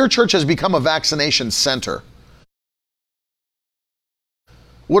all, if your church has become a vaccination center,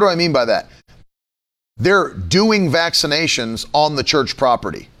 what do I mean by that? They're doing vaccinations on the church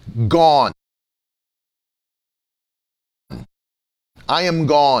property. Gone. I am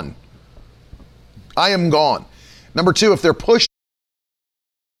gone. I am gone. Number 2, if they're pushing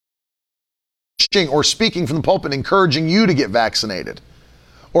or speaking from the pulpit, encouraging you to get vaccinated,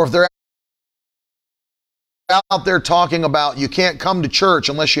 or if they're out there talking about you can't come to church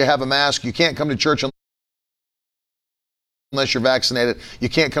unless you have a mask, you can't come to church unless you're vaccinated, you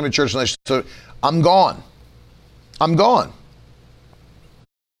can't come to church unless so I'm gone. I'm gone.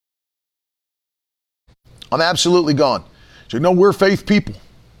 I'm absolutely gone. So we're faith people.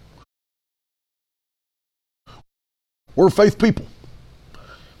 We're faith people.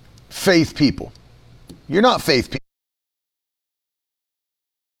 Faith people. You're not faith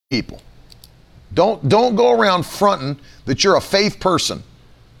people. Don't go around fronting that you're a faith person.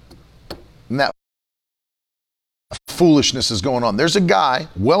 And that foolishness is going on. There's a guy,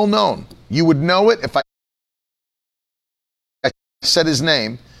 well known. You would know it if I said his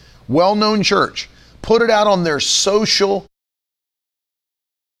name. well-known church, put it out on their social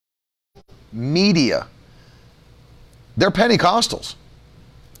media. They're Pentecostals.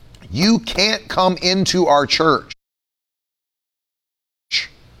 You can't come into our church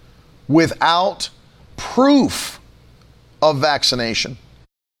without proof of vaccination.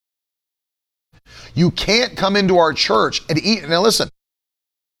 You can't come into our church and eat. Now listen,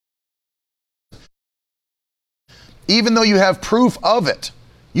 even though you have proof of it,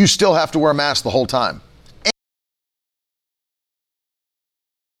 you still have to wear a mask the whole time.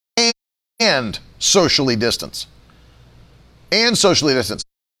 And socially distance. And socially distance.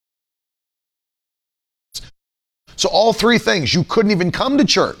 So all three things, you couldn't even come to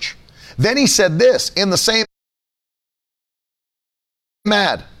church. Then he said this in the same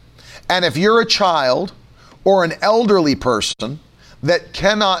ad. And if you're a child or an elderly person that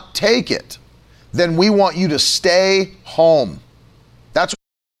cannot take it, then we want you to stay home. That's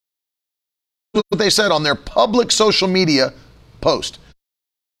what they said on their public social media post.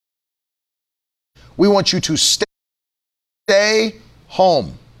 We want you to stay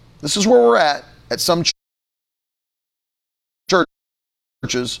home. This is where we're at some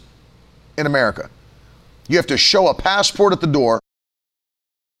churches in America. You have to show a passport at the door.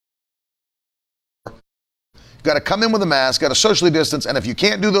 You've got to come in with a mask, got to socially distance, and if you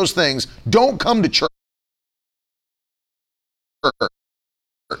can't do those things, don't come to church.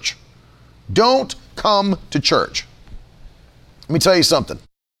 Don't come to church. Let me tell you something.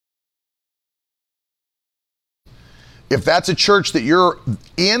 If that's a church that you're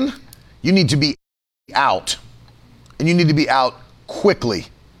in, you need to be out. And you need to be out quickly.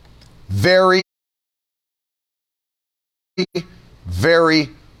 Very, very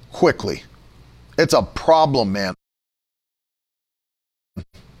quickly. It's a problem, man.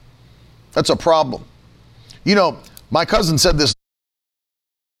 That's a problem. You know, my cousin said this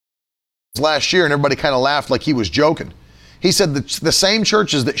last year and everybody kind of laughed like he was joking. He said that the same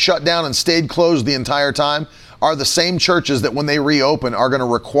churches that shut down and stayed closed the entire time are the same churches that when they reopen are going to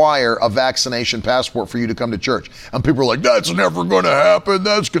require a vaccination passport for you to come to church. And people are like, that's never going to happen.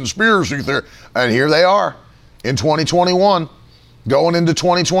 That's conspiracy theory. And here they are in 2021, going into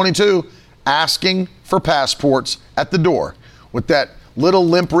 2022, asking for passports at the door with that little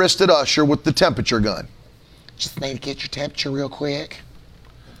limp-wristed usher with the temperature gun. Just need to get your temperature real quick.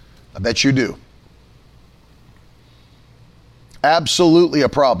 I bet you do. Absolutely a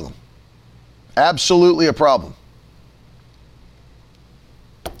problem. Absolutely a problem.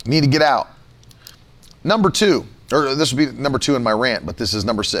 Need to get out. Number 2, or this would be number 2 in my rant, but this is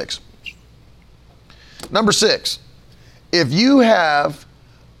number 6. Number 6, if you have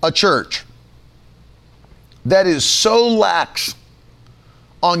a church that is so lax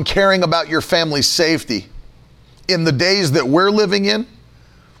on caring about your family's safety in the days that we're living in,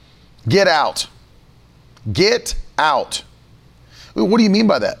 get out. Get out. What do you mean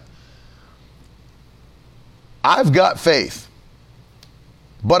by that? I've got faith,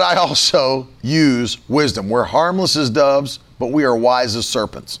 but I also use wisdom. We're harmless as doves, but we are wise as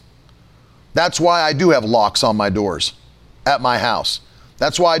serpents. That's why I do have locks on my doors at my house.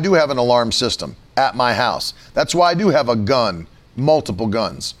 That's why I do have an alarm system at my house. That's why I do have a gun, multiple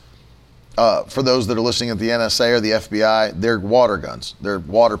guns. For those that are listening at the NSA or the FBI, they're water guns. They're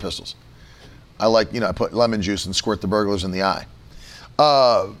water pistols. I put lemon juice and squirt the burglars in the eye.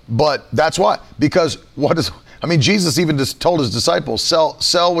 But that's why. Because Jesus even just told his disciples,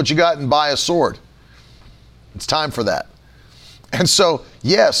 sell what you got and buy a sword. It's time for that. And so,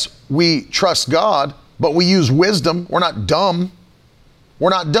 yes, we trust God, but we use wisdom. We're not dumb. We're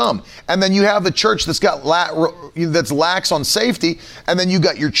not dumb. And then you have the church that's that's lax on safety, and then you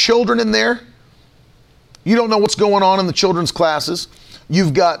got your children in there. You don't know what's going on in the children's classes.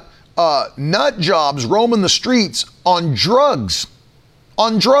 You've got nut jobs roaming the streets on drugs.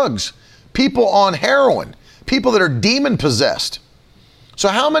 People on heroin. People that are demon possessed. So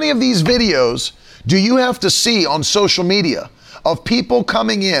how many of these videos do you have to see on social media of people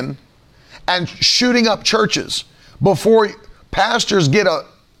coming in and shooting up churches before pastors get a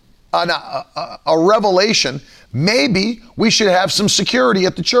revelation? Maybe we should have some security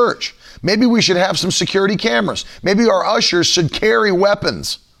at the church. Maybe we should have some security cameras. Maybe our ushers should carry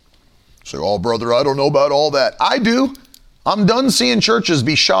weapons. Say, oh, brother, I don't know about all that. I do. I'm done seeing churches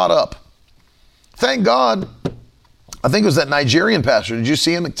be shot up. Thank God. I think it was that Nigerian pastor. Did you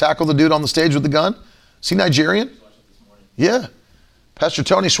see him tackle the dude on the stage with the gun? Is he Nigerian? Yeah. Pastor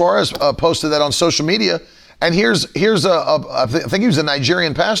Tony Suarez posted that on social media. And here's I think he was a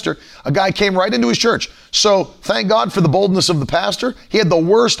Nigerian pastor. A guy came right into his church. So thank God for the boldness of the pastor. He had the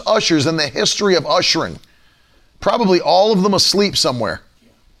worst ushers in the history of ushering. Probably all of them asleep somewhere.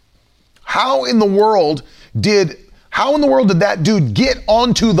 How in the world did that dude get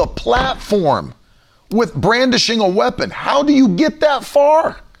onto the platform with brandishing a weapon? How do you get that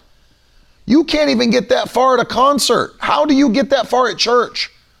far? You can't even get that far at a concert. How do you get that far at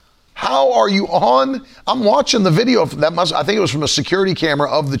church? How are you on? I'm watching the video. I think it was from a security camera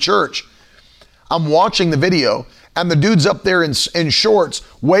of the church. I'm watching the video, and the dude's up there in shorts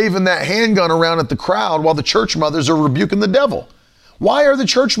waving that handgun around at the crowd while the church mothers are rebuking the devil. Why are the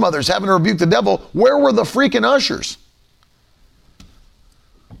church mothers having to rebuke the devil? Where were the freaking ushers?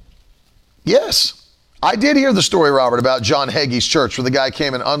 Yes. I did hear the story, Robert, about John Hagee's church where the guy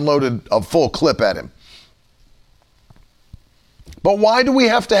came and unloaded a full clip at him. But why do we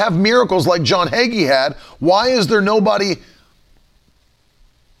have to have miracles like John Hagee had? Why is there nobody?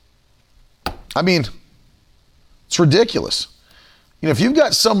 I mean, it's ridiculous. You know, if you've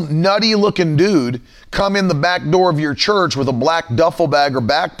got some nutty looking dude come in the back door of your church with a black duffel bag or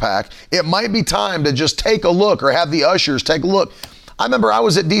backpack, it might be time to just take a look or have the ushers take a look. I remember I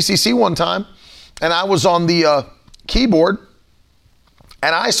was at DCC one time and I was on the keyboard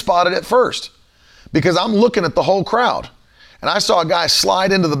and I spotted it first because I'm looking at the whole crowd. And I saw a guy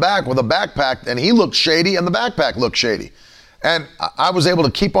slide into the back with a backpack and he looked shady and the backpack looked shady. And I was able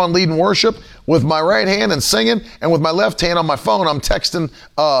to keep on leading worship with my right hand and singing, and with my left hand on my phone, I'm texting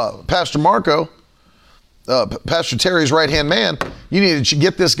Pastor Marco, Pastor Terry's right-hand man. You need to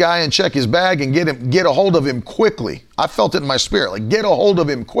get this guy and check his bag and get a hold of him quickly. I felt it in my spirit, like get a hold of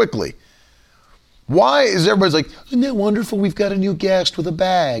him quickly. Why is everybody's like, isn't that wonderful? We've got a new guest with a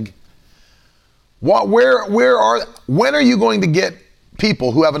bag. When are you going to get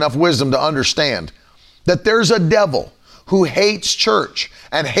people who have enough wisdom to understand that there's a devil who hates church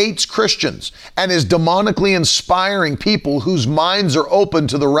and hates Christians and is demonically inspiring people whose minds are open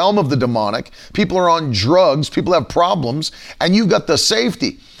to the realm of the demonic? People are on drugs, people have problems, and you've got the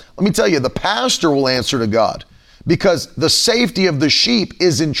safety. Let me tell you, the pastor will answer to God because the safety of the sheep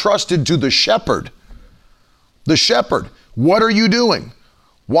is entrusted to the shepherd. The shepherd, what are you doing?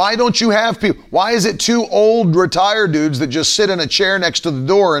 Why don't you have people? Why is it two old retired dudes that just sit in a chair next to the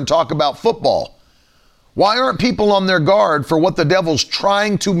door and talk about football? Why aren't people on their guard for what the devil's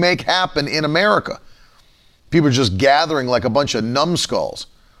trying to make happen in America? People are just gathering like a bunch of numbskulls.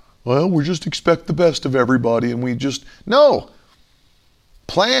 Well, we just expect the best of everybody and no.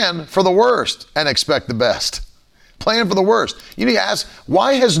 Plan for the worst and expect the best. Plan for the worst. You need to ask,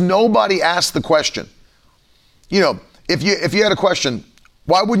 why has nobody asked the question? You know, if you had a question,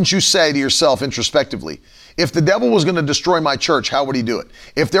 why wouldn't you say to yourself introspectively, if the devil was going to destroy my church, how would he do it?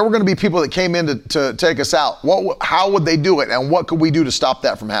 If there were going to be people that came in to take us out, how would they do it? And what could we do to stop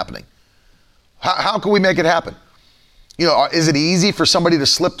that from happening? How can we make it happen? You know, is it easy for somebody to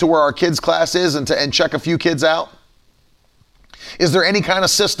slip to where our kids' class is and check a few kids out? Is there any kind of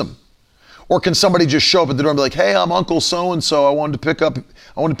system? Or can somebody just show up at the door and be like, hey, I'm Uncle so-and-so. I wanted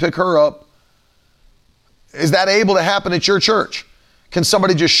to pick her up. Is that able to happen at your church? Can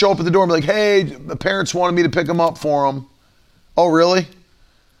somebody just show up at the door and be like, hey, the parents wanted me to pick them up for them. Oh, really?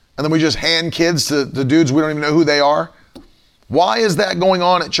 And then we just hand kids to the dudes we don't even know who they are? Why is that going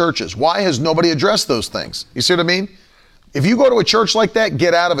on at churches? Why has nobody addressed those things? You see what I mean? If you go to a church like that,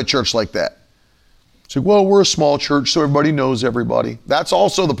 get out of a church like that. It's like, well, we're a small church, so everybody knows everybody. That's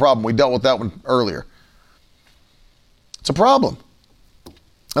also the problem. We dealt with that one earlier. It's a problem.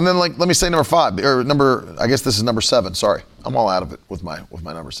 And then, let me say number 5, or I guess this is number 7. Sorry. I'm all out of it with my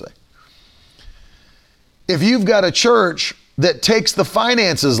numbers today. If you've got a church that takes the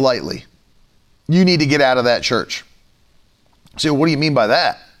finances lightly, you need to get out of that church. So what do you mean by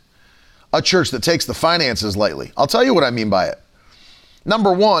that? A church that takes the finances lightly. I'll tell you what I mean by it.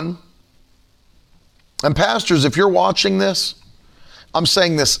 Number 1, and pastors, if you're watching this, I'm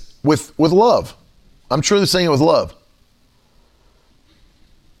saying this with love. I'm truly saying it with love.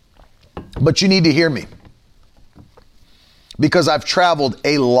 But you need to hear me. Because I've traveled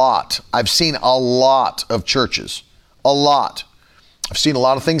a lot. I've seen a lot of churches. A lot. I've seen a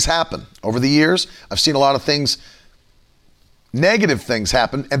lot of things happen over the years. I've seen a lot of things, negative things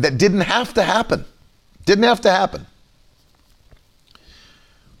happen, and that didn't have to happen. Didn't have to happen.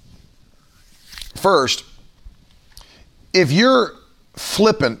 First, if you're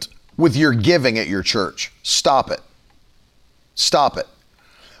flippant with your giving at your church, stop it. Stop it.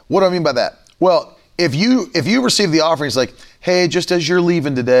 What do I mean by that? Well, if you receive the offering, it's like, hey, just as you're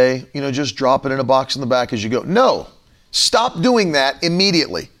leaving today, just drop it in a box in the back as you go. No, stop doing that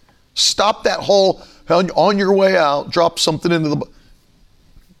immediately. Stop that whole, on your way out, drop something into the...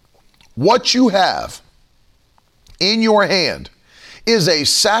 What you have in your hand is a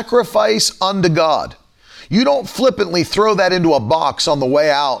sacrifice unto God. You don't flippantly throw that into a box on the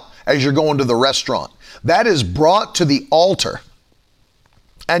way out as you're going to the restaurant. That is brought to the altar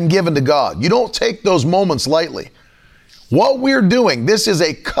and given to God. You don't take those moments lightly. What we're doing, this is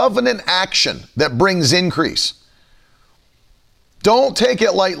a covenant action that brings increase. Don't take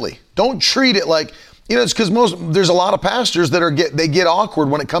it lightly. Don't treat it like, it's because there's a lot of pastors that they get awkward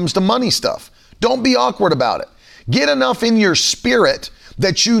when it comes to money stuff. Don't be awkward about it. Get enough in your spirit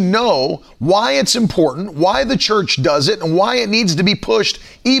that you know why it's important, why the church does it, and why it needs to be pushed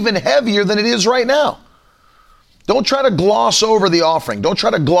even heavier than it is right now. Don't try to gloss over the offering. Don't try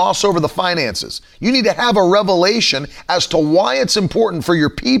to gloss over the finances. You need to have a revelation as to why it's important for your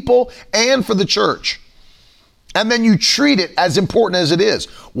people and for the church. And then you treat it as important as it is.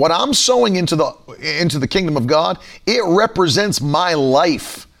 What I'm sowing into the kingdom of God, it represents my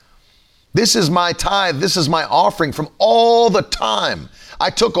life. This is my tithe. This is my offering from all the time I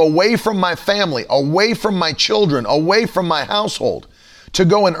took away from my family, away from my children, away from my household to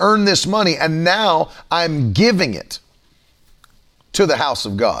go and earn this money. And now I'm giving it to the house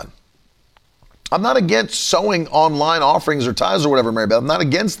of God. I'm not against sowing online offerings or tithes or whatever, Mary Beth. I'm not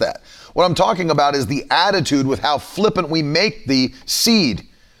against that. What I'm talking about is the attitude with how flippant we make the seed.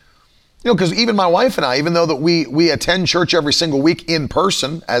 Because even my wife and I, even though that we attend church every single week in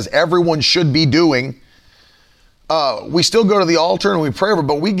person, as everyone should be doing, we still go to the altar and we pray over,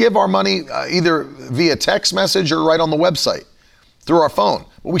 but we give our money either via text message or right on the website through our phone.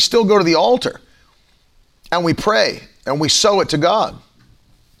 But we still go to the altar and we pray and we sow it to God.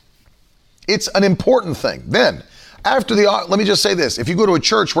 It's an important thing. Then, let me just say this. If you go to a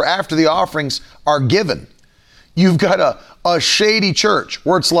church where after the offerings are given, you've got a shady church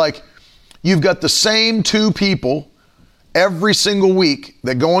where it's like you've got the same two people every single week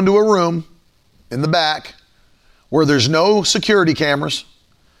that go into a room in the back where there's no security cameras,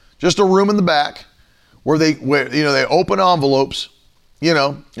 just a room in the back where they open envelopes,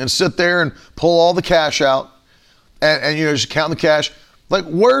 and sit there and pull all the cash out and just count the cash. Like,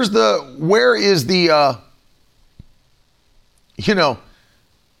 where is the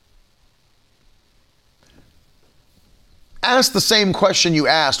ask the same question you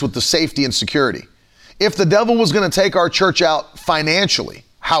asked with the safety and security. If the devil was going to take our church out financially,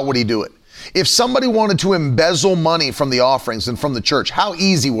 how would he do it? If somebody wanted to embezzle money from the offerings and from the church, how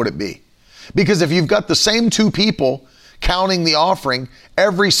easy would it be? Because if you've got the same two people counting the offering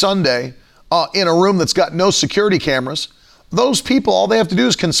every Sunday in a room that's got no security cameras, those people, all they have to do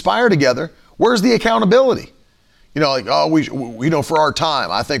is conspire together. Where's the accountability? For our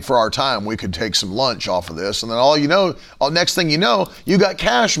time, I think for our time, we could take some lunch off of this. And then next thing you know, you got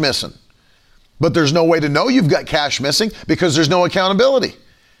cash missing. But there's no way to know you've got cash missing because there's no accountability.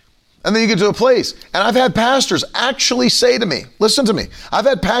 And then you get to a place, and I've had pastors actually say to me, listen to me, I've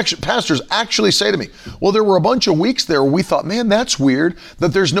had pastors actually say to me, well, there were a bunch of weeks there where we thought, man, that's weird that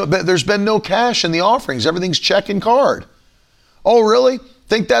there's been no cash in the offerings. Everything's check and card. Oh, really?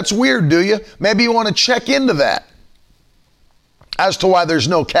 Think that's weird, do you? Maybe you want to check into that as to why there's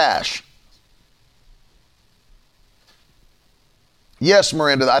no cash. Yes,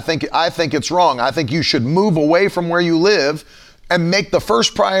 Miranda, I think it's wrong. I think you should move away from where you live and make the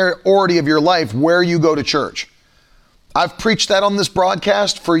first priority of your life where you go to church. I've preached that on this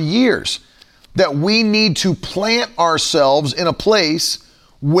broadcast for years, that we need to plant ourselves in a place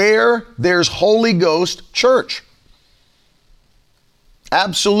where there's Holy Ghost church.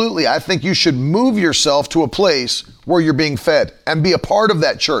 Absolutely. I think you should move yourself to a place where you're being fed and be a part of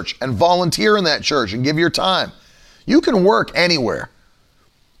that church and volunteer in that church and give your time. You can work anywhere.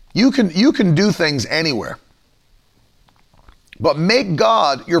 You can do things anywhere. But make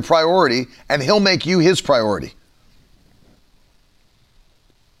God your priority and He'll make you His priority.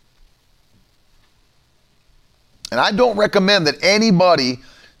 And I don't recommend that anybody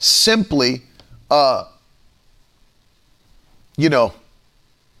simply, I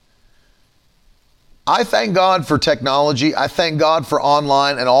thank God for technology. I thank God for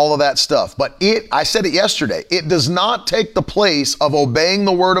online and all of that stuff. But I said it yesterday, it does not take the place of obeying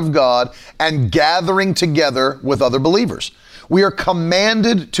the Word of God and gathering together with other believers. We are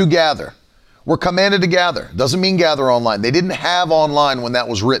commanded to gather. We're commanded to gather. Doesn't mean gather online. They didn't have online when that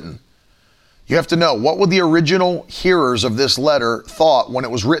was written. You have to know, what would the original hearers of this letter thought when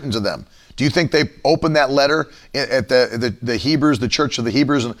it was written to them? Do you think they opened that letter at the Hebrews, the church of the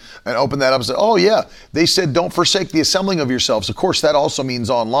Hebrews, and opened that up and said, oh yeah, they said, don't forsake the assembling of yourselves. Of course, that also means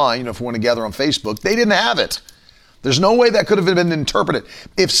online, if we want to gather on Facebook. They didn't have it. There's no way that could have been interpreted.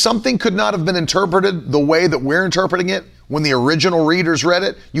 If something could not have been interpreted the way that we're interpreting it, when the original readers read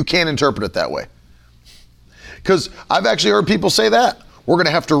it, you can't interpret it that way. Because I've actually heard people say that. We're going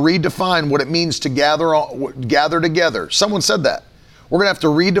to have to redefine what it means to gather together. Someone said that. We're going to have to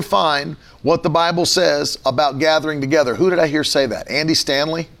redefine what the Bible says about gathering together. Who did I hear say that? Andy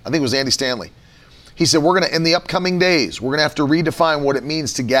Stanley? I think it was Andy Stanley. He said, in the upcoming days, we're going to have to redefine what it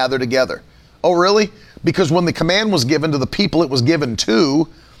means to gather together. Oh, really? Because when the command was given to the people it was given to,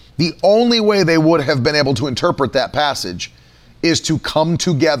 the only way they would have been able to interpret that passage is to come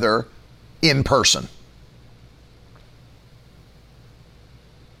together in person.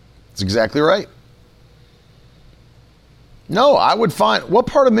 That's exactly right. No, I would find, what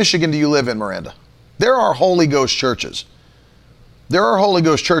part of Michigan do you live in, Miranda? There are Holy Ghost churches. There are Holy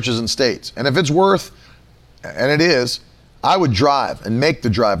Ghost churches in states. And if it's worth, and it is, I would drive and make the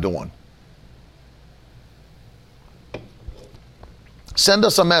drive to one. Send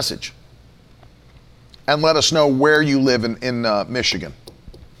us a message and let us know where you live in Michigan.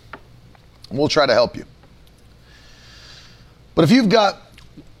 We'll try to help you. But if you've got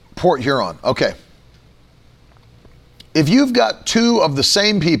Port Huron, okay. If you've got two of the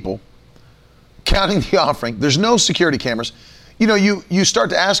same people counting the offering, there's no security cameras. You know, you start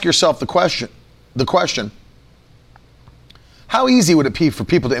to ask yourself the question, how easy would it be for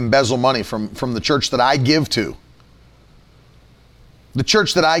people to embezzle money from the church that I give to? The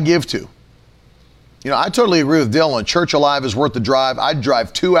church that I give to. You know, I totally agree with Dylan. Church Alive is worth the drive. I'd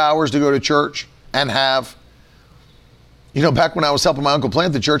drive 2 hours to go to church and have. You know, back when I was helping my uncle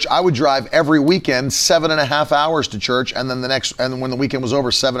plant the church, I would drive every weekend 7.5 hours to church, and then when the weekend was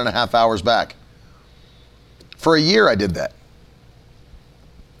over, 7.5 hours back. For a year, I did that.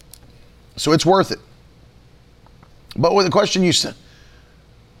 So it's worth it. But with the question you said,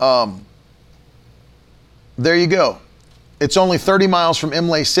 there you go. It's only 30 miles from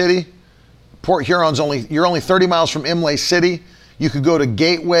Imlay City. Port Huron's you're only 30 miles from Imlay City. You could go to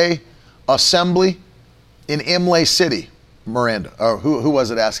Gateway Assembly in Imlay City. Miranda, or who was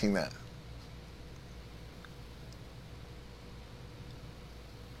it asking that?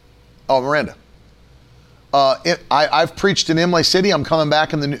 Oh, Miranda. I've preached in Imlay City. I'm coming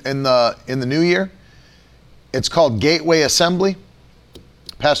back in the new year. It's called Gateway Assembly.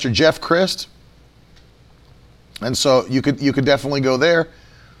 Pastor Jeff Christ. And so you could definitely go there.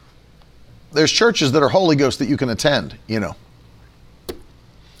 There's churches that are Holy Ghost that you can attend, you know.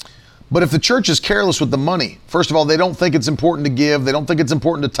 But if the church is careless with the money, first of all, they don't think it's important to give. They don't think it's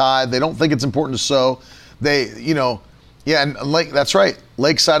important to tithe. They don't think it's important to sow. That's right.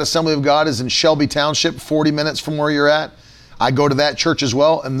 Lakeside Assembly of God is in Shelby Township, 40 minutes from where you're at. I go to that church as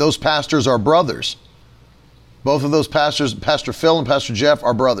well, and those pastors are brothers. Both of those pastors, Pastor Phil and Pastor Jeff,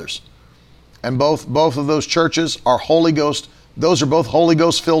 are brothers. And both of those churches are Holy Ghost. Those are both Holy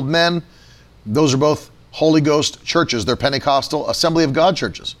Ghost filled men. Those are both Holy Ghost churches. They're Pentecostal Assembly of God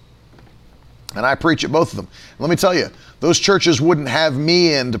churches. And I preach at both of them. Let me tell you, those churches wouldn't have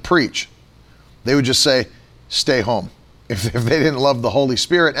me in to preach. They would just say, stay home. If they didn't love the Holy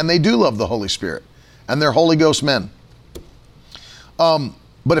Spirit, and they do love the Holy Spirit, and they're Holy Ghost men.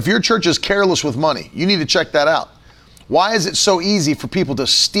 But if your church is careless with money, you need to check that out. Why is it so easy for people to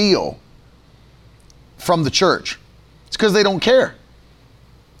steal from the church? It's because they don't care.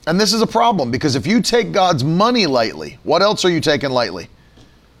 And this is a problem, because if you take God's money lightly, what else are you taking lightly?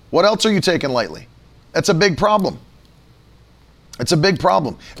 What else are you taking lightly? That's a big problem. It's a big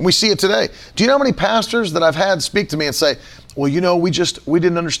problem. And we see it today. Do you know how many pastors that I've had speak to me and say, well, you know, we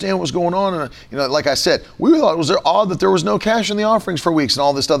didn't understand what was going on. And, you know, like I said, we thought it was odd that there was no cash in the offerings for weeks and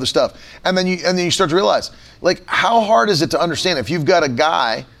all this other stuff. And then you start to realize, like, how hard is it to understand if you've got a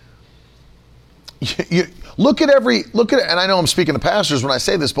guy, look at, and I know I'm speaking to pastors when I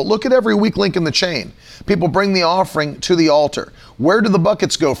say this, but look at every weak link in the chain. People bring the offering to the altar. Where do the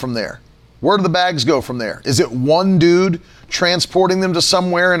buckets go from there? Where do the bags go from there? Is it one dude transporting them to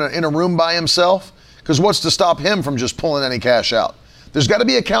somewhere in a room by himself? Because what's to stop him from just pulling any cash out? There's got to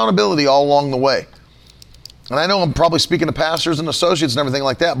be accountability all along the way. And I know I'm probably speaking to pastors and associates and everything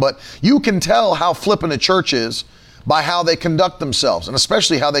like that, but you can tell how flippant a church is by how they conduct themselves, and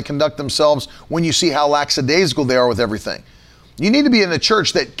especially how they conduct themselves when you see how lackadaisical they are with everything. You need to be in a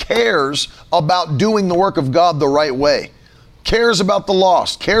church that cares about doing the work of God the right way, cares about the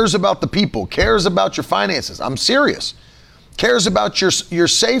lost, cares about the people, cares about your finances. I'm serious. Cares about your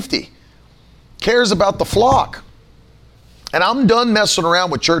safety, cares about the flock. And I'm done messing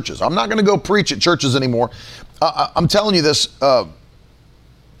around with churches. I'm not going to go preach at churches anymore. I'm telling you this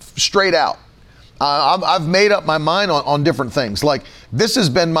straight out. I've made up my mind on different things. Like, this has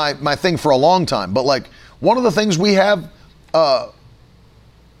been my thing for a long time. But like, one of the things we have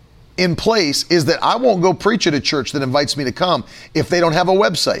in place is that I won't go preach at a church that invites me to come if they don't have a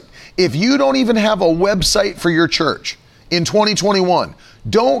website. If you don't even have a website for your church in 2021,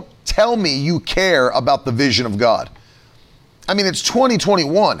 don't tell me you care about the vision of God. I mean, it's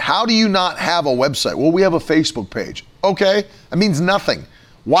 2021. How do you not have a website? Well, we have a Facebook page. Okay, that means nothing.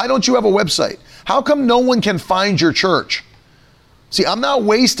 Why don't you have a website? How come no one can find your church? See, I'm not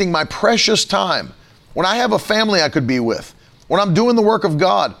wasting my precious time when I have a family I could be with, when I'm doing the work of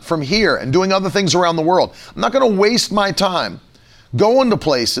God from here and doing other things around the world. I'm not going to waste my time going to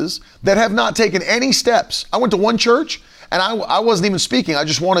places that have not taken any steps. I went to one church and I wasn't even speaking. I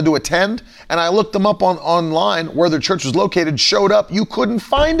just wanted to attend, and I looked them up online where their church was located, showed up. You couldn't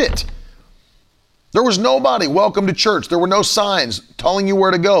find it. There was nobody, welcome to church. There were no signs telling you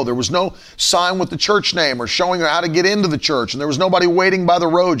where to go. There was no sign with the church name or showing you how to get into the church. And there was nobody waiting by the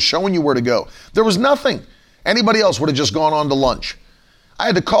road showing you where to go. There was nothing. Anybody else would have just gone on to lunch. I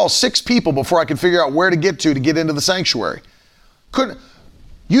had to call 6 people before I could figure out where to get into the sanctuary.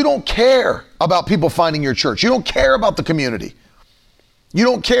 You don't care about people finding your church. You don't care about the community. You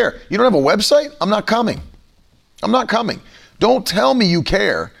don't care. You don't have a website? I'm not coming. I'm not coming. Don't tell me you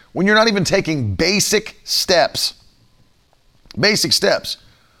care when you're not even taking basic steps. Basic steps.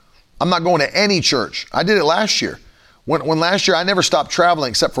 I'm not going to any church. I did it last year. When last year I never stopped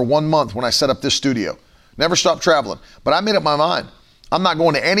traveling except for 1 month when I set up this studio. Never stopped traveling. But I made up my mind. I'm not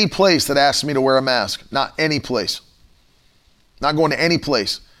going to any place that asks me to wear a mask. Not any place. Not going to any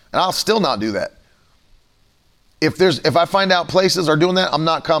place. And I'll still not do that. If I find out places are doing that, I'm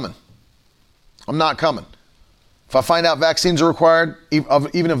not coming. I'm not coming. If I find out vaccines are required,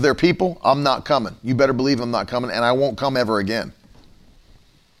 even if they're people, I'm not coming. You better believe I'm not coming, and I won't come ever again.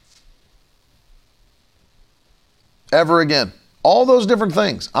 Ever again. All those different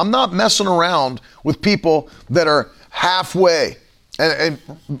things. I'm not messing around with people that are halfway. And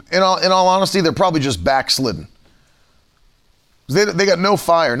in all honesty, they're probably just backslidden. They got no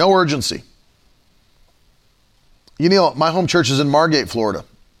fire, no urgency. You know, my home church is in Margate, Florida,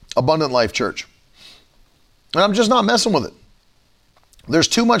 Abundant Life Church. And I'm just not messing with it. There's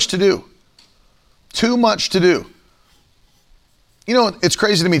too much to do. Too much to do. You know, it's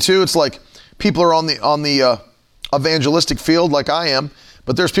crazy to me too. It's like people are on the evangelistic field like I am,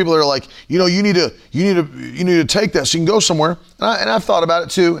 but there's people that are like, you know, you need to take this. You can go somewhere. And I've thought about it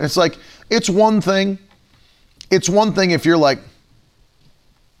too. And it's like, it's one thing. It's one thing if you're like,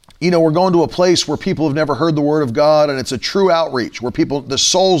 you know, we're going to a place where people have never heard the word of God, and it's a true outreach where the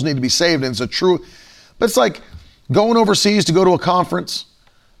souls need to be saved, and it's a true, but it's like going overseas to go to a conference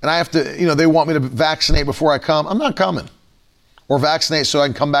and I have to, you know, they want me to vaccinate before I come. I'm not coming. Or vaccinate so I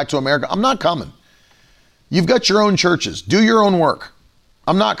can come back to America. I'm not coming. You've got your own churches. Do your own work.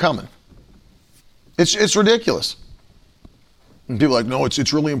 I'm not coming. It's ridiculous. And people are like, no,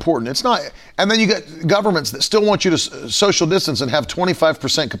 it's really important. It's not. And then you get governments that still want you to social distance and have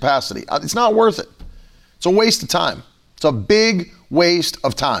 25% capacity. It's not worth it. It's a waste of time. It's a big waste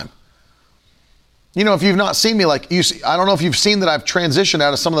of time. You know, if you've not seen me, I don't know if you've seen that I've transitioned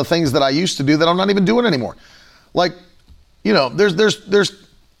out of some of the things that I used to do that I'm not even doing anymore. Like, you know, I'm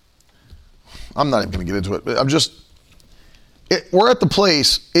not even going to get into it, but we're at the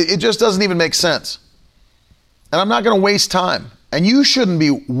place, it just doesn't even make sense. And I'm not going to waste time. And you shouldn't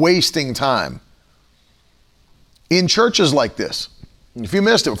be wasting time in churches like this. If you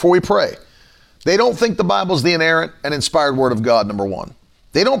missed it, before we pray, they don't think the Bible's the inerrant and inspired word of God, number 1.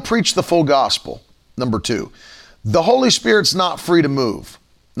 They don't preach the full gospel, number 2. The Holy Spirit's not free to move,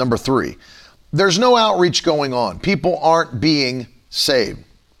 number 3. There's no outreach going on. People aren't being saved.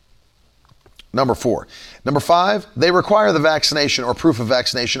 Number 4. Number 5, they require the vaccination or proof of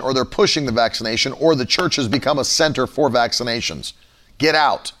vaccination, or they're pushing the vaccination, or the church has become a center for vaccinations. Get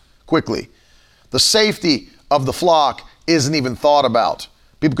out quickly. The safety of the flock isn't even thought about.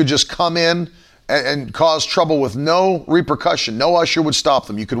 People could just come in and cause trouble with no repercussion. No usher would stop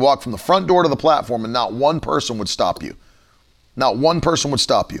them. You could walk from the front door to the platform and not one person would stop you. Not one person would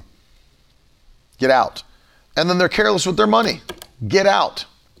stop you. Get out. And then they're careless with their money. Get out.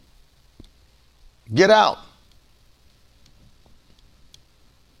 Get out.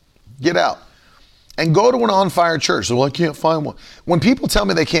 Get out. And go to an on-fire church. So, well, I can't find one. When people tell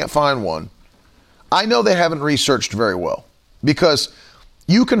me they can't find one, I know they haven't researched very well, because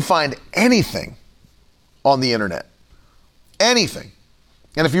you can find anything on the internet. Anything.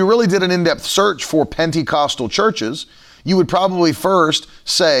 And if you really did an in-depth search for Pentecostal churches, you would probably first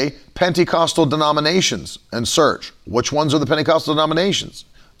say Pentecostal denominations and search. Which ones are the Pentecostal denominations?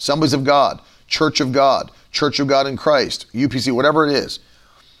 Assemblies of God, Church of God in Christ, UPC, whatever it is.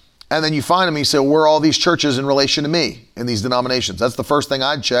 And then you find them and you say, well, where are all these churches in relation to me in these denominations? That's the first thing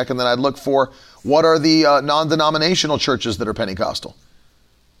I'd check. And then I'd look for what are the non-denominational churches that are Pentecostal,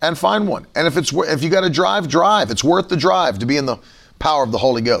 and find one. And if you got to drive. It's worth the drive to be in the power of the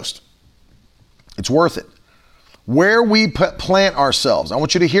Holy Ghost. It's worth it. Where we plant ourselves, I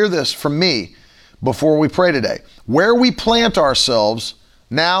want you to hear this from me before we pray today. Where we plant ourselves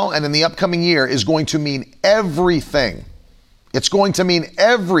now and in the upcoming year is going to mean everything. It's going to mean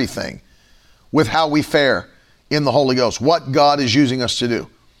everything with how we fare in the Holy Ghost, what God is using us to do.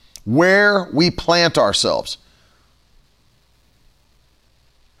 Where we plant ourselves.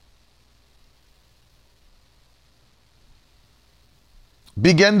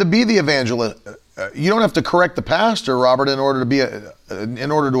 Begin to be the evangelist. You don't have to correct the pastor, Robert, in order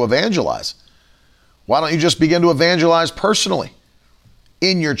to evangelize. Why don't you just begin to evangelize personally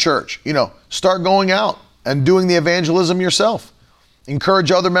in your church? Start going out and doing the evangelism yourself.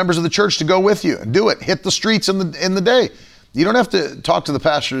 Encourage other members of the church to go with you and do it. Hit the streets in the day. You don't have to talk to the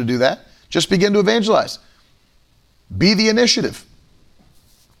pastor to do that. Just begin to evangelize. Be the initiative.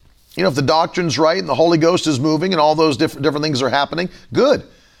 If the doctrine's right and the Holy Ghost is moving and all those different things are happening, good.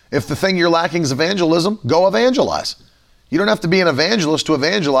 If the thing you're lacking is evangelism, go evangelize. You don't have to be an evangelist to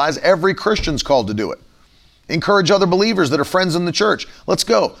evangelize. Every Christian's called to do it. Encourage other believers that are friends in the church. Let's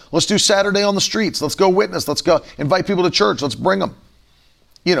go. Let's do Saturday on the streets. Let's go witness. Let's go invite people to church. Let's bring them.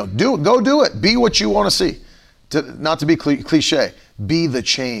 Do it. Go do it. Be what you want to see. Not to be cliche. Be the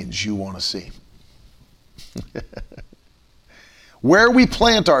change you want to see. Where we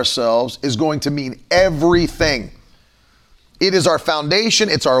plant ourselves is going to mean everything. It is our foundation.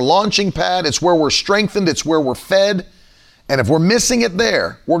 It's our launching pad. It's where we're strengthened. It's where we're fed. And if we're missing it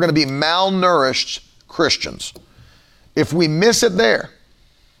there, we're going to be malnourished Christians. If we miss it there,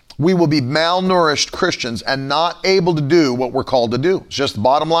 we will be malnourished Christians and not able to do what we're called to do. It's just the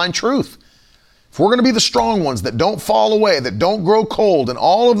bottom line truth. If we're going to be the strong ones that don't fall away, that don't grow cold, and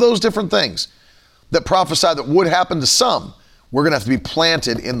all of those different things that prophesy that would happen to some, we're going to have to be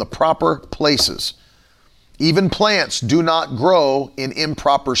planted in the proper places. Even plants do not grow in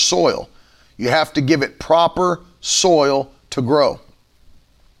improper soil. You have to give it proper soil to grow.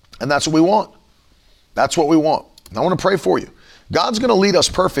 And that's what we want. That's what we want. And I want to pray for you. God's going to lead us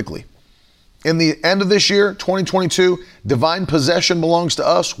perfectly. In the end of this year, 2022, divine possession belongs to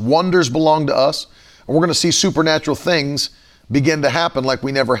us. Wonders belong to us. And we're going to see supernatural things begin to happen like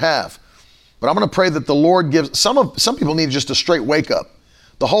we never have. But I'm going to pray that the Lord gives, some people need just a straight wake up.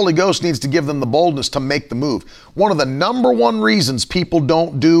 The Holy Ghost needs to give them the boldness to make the move. One of the number one reasons people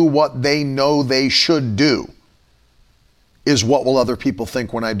don't do what they know they should do is what will other people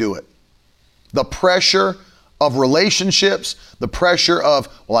think when I do it. The pressure of relationships, the pressure of,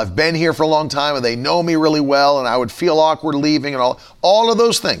 well, I've been here for a long time and they know me really well and I would feel awkward leaving and all of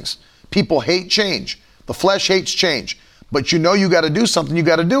those things. People hate change. The flesh hates change. But you got to do something, you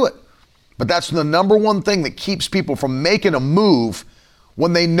got to do it. But that's the number one thing that keeps people from making a move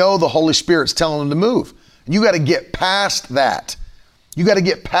when they know the Holy Spirit's telling them to move. And you got to get past that. You got to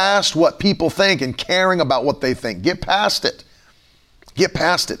get past what people think and caring about what they think. Get past it. Get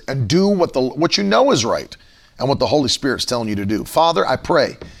past it and do what you know is right and what the Holy Spirit's telling you to do. Father, I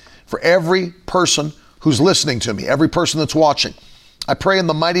pray for every person who's listening to me, every person that's watching. I pray in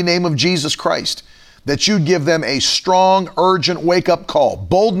the mighty name of Jesus Christ that you'd give them a strong, urgent wake-up call,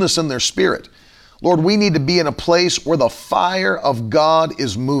 boldness in their spirit. Lord, we need to be in a place where the fire of God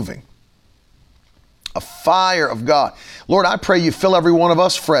is moving. A fire of God. Lord, I pray you fill every one of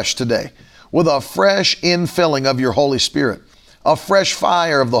us fresh today with a fresh infilling of your Holy Spirit, a fresh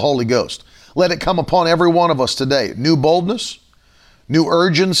fire of the Holy Ghost. Let it come upon every one of us today. New boldness, new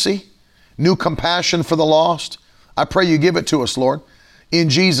urgency, new compassion for the lost. I pray you give it to us, Lord, in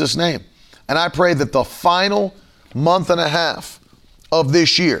Jesus' name. And I pray that the final month and a half of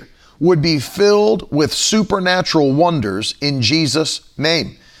this year would be filled with supernatural wonders in Jesus'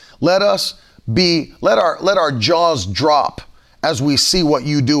 name. Let our jaws drop as we see what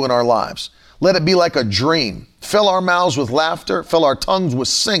you do in our lives. Let it be like a dream. Fill our mouths with laughter, fill our tongues with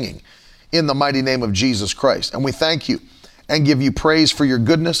singing in the mighty name of Jesus Christ. And we thank you and give you praise for your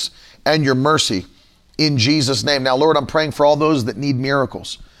goodness and your mercy in Jesus' name. Now, Lord, I'm praying for all those that need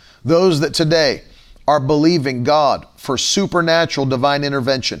miracles. Those that today are believing God for supernatural divine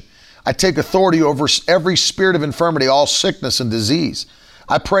intervention. I take authority over every spirit of infirmity, all sickness and disease.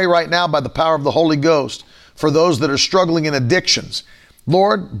 I pray right now by the power of the Holy Ghost for those that are struggling in addictions.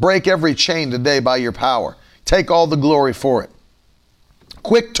 Lord, break every chain today by your power. Take all the glory for it.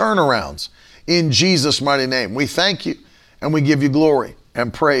 Quick turnarounds in Jesus' mighty name. We thank you and we give you glory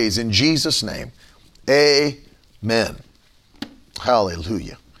and praise in Jesus' name. Amen.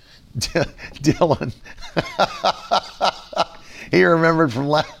 Hallelujah. Dylan, he remembered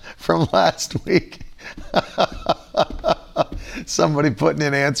from last week. Somebody putting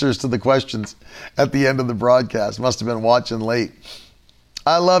in answers to the questions at the end of the broadcast. Must have been watching late.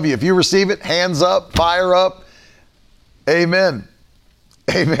 I love you. If you receive it, hands up, fire up. Amen.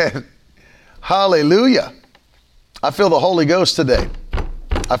 Amen. Hallelujah. I feel the Holy Ghost today.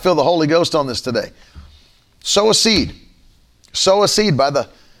 I feel the Holy Ghost on this today. Sow a seed. Sow a seed by the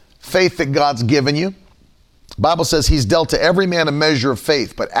faith that God's given you. The Bible says he's dealt to every man a measure of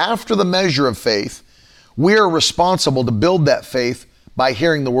faith. But after the measure of faith, we are responsible to build that faith by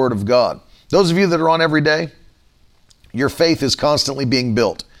hearing the word of God. Those of you that are on every day, your faith is constantly being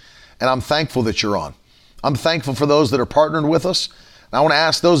built. And I'm thankful that you're on. I'm thankful for those that are partnered with us. And I want to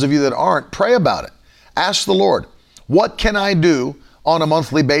ask those of you that aren't, pray about it. Ask the Lord, what can I do on a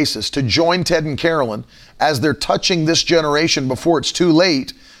monthly basis to join Ted and Carolyn as they're touching this generation before it's too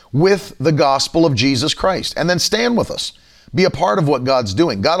late with the gospel of Jesus Christ? And then stand with us. Be a part of what God's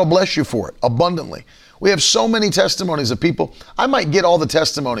doing. God will bless you for it abundantly. We have so many testimonies of people. I might get all the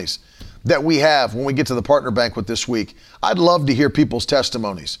testimonies that we have when we get to the partner banquet this week. I'd love to hear people's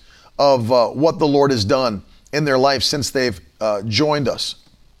testimonies of what the Lord has done in their life since they've joined us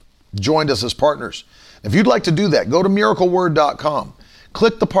as partners. If you'd like to do that, go to miracleword.com.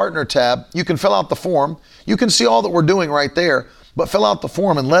 Click the partner tab. You can fill out the form. You can see all that we're doing right there, but fill out the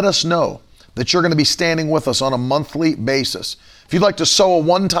form and let us know that you're going to be standing with us on a monthly basis. If you'd like to sow a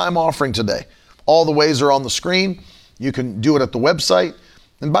one-time offering today, all the ways are on the screen. You can do it at the website.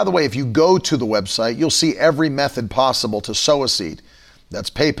 And by the way, if you go to the website, you'll see every method possible to sow a seed. That's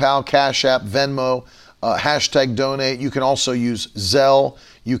PayPal, Cash App, Venmo, hashtag donate. You can also use Zelle.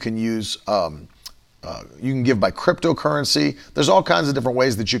 You can use, you can give by cryptocurrency. There's all kinds of different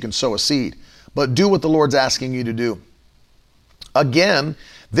ways that you can sow a seed. But do what the Lord's asking you to do. Again,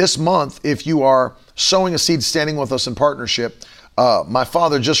 this month, if you are sowing a seed standing with us in partnership, my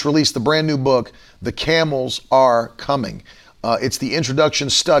father just released the brand new book, The Camels Are Coming. It's the introduction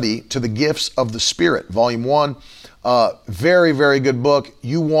study to the gifts of the Spirit, Volume 1. Very, very good book.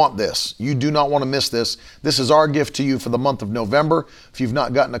 You want this. You do not want to miss this. This is our gift to you for the month of November. If you've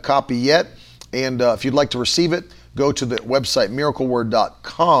not gotten a copy yet, and if you'd like to receive it, go to the website,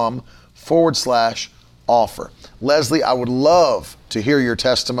 miracleword.com/offer. Leslie, I would love to hear your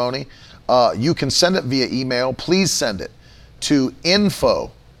testimony. You can send it via email. Please send it to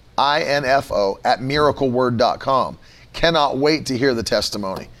info, I-N-F-O, @miracleword.com. Cannot wait to hear the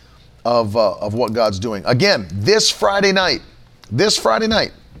testimony of what God's doing. Again, this Friday night,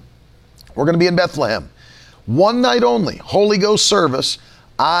 we're going to be in Bethlehem. One night only, Holy Ghost service.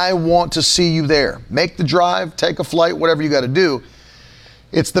 I want to see you there. Make the drive, take a flight, whatever you got to do.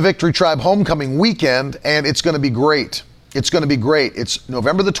 It's the Victory Tribe Homecoming weekend, and it's going to be great. It's going to be great. It's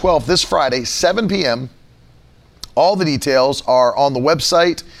November the 12th, this Friday, 7 p.m. All the details are on the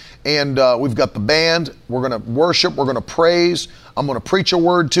website, and we've got the band. We're going to worship. We're going to praise. I'm going to preach a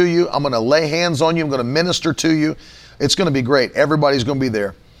word to you. I'm going to lay hands on you. I'm going to minister to you. It's going to be great. Everybody's going to be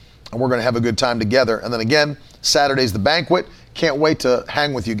there, and we're going to have a good time together. And then again, Saturday's the banquet. Can't wait to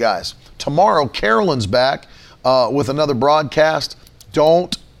hang with you guys. Tomorrow, Carolyn's back with another broadcast.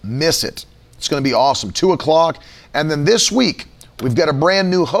 Don't miss it. It's going to be awesome. 2 o'clock. And then this week, we've got a brand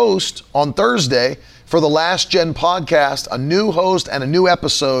new host on Thursday for the Last Gen podcast. A new host and a new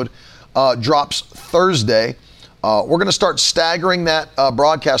episode drops Thursday. We're going to start staggering that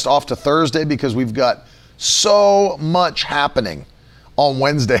broadcast off to Thursday because we've got so much happening on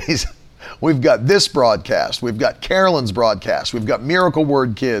Wednesdays. We've got this broadcast. We've got Carolyn's broadcast. We've got Miracle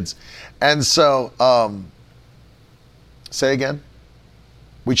Word Kids. And so, say again?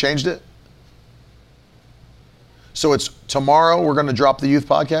 We changed it? So it's tomorrow we're going to drop the youth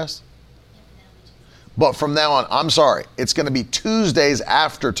podcast? But from now on, I'm sorry, it's going to be Tuesdays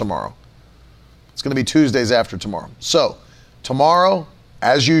after tomorrow. It's going to be Tuesdays after tomorrow. So tomorrow,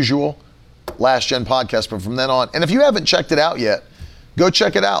 as usual, Last Gen podcast. But from then on, and if you haven't checked it out yet, go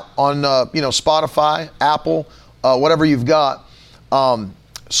check it out on Spotify, Apple, whatever you've got.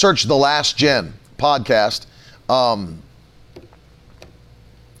 Search the Last Gen podcast.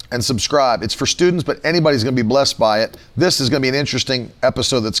 And subscribe. It's for students, but anybody's going to be blessed by it. This is going to be an interesting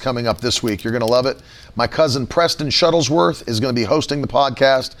episode that's coming up this week. You're going to love it. My cousin Preston Shuttlesworth is going to be hosting the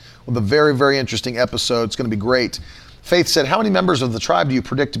podcast with a very, very interesting episode. It's going to be great. Faith said, how many members of the tribe do you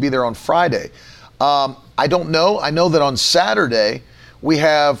predict to be there on Friday? I don't know. I know that on Saturday, we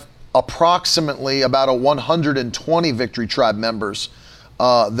have approximately about 120 Victory Tribe members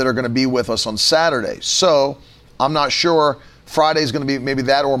that are going to be with us on Saturday. So I'm not sure. Friday's going to be maybe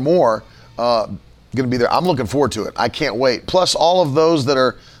that or more going to be there. I'm looking forward to it. I can't wait. Plus, all of those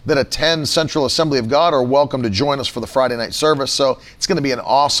that attend Central Assembly of God are welcome to join us for the Friday night service. So it's going to be an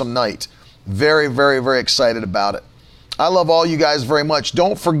awesome night. Very, very, very excited about it. I love all you guys very much.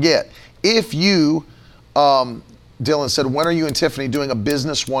 Don't forget, if you, Dylan said, when are you and Tiffany doing a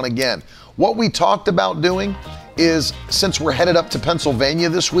business one again? What we talked about doing is, since we're headed up to Pennsylvania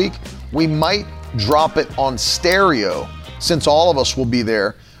this week, we might drop it on stereo since all of us will be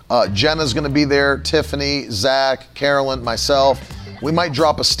there. Jenna's going to be there, Tiffany, Zach, Carolyn, myself. We might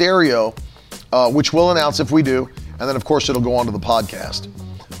drop a stereo, which we'll announce if we do, and then of course it'll go onto the podcast.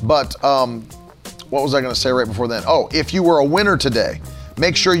 But what was I going to say right before then? Oh, if you were a winner today,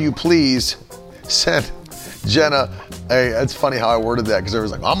 make sure you please send Jenna it's funny how I worded that because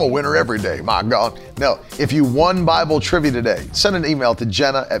everyone's like, I'm a winner every day, my God. No, if you won Bible trivia today, send an email to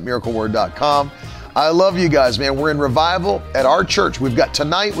jenna@miracleword.com. I love you guys, man. We're in revival at our church. We've got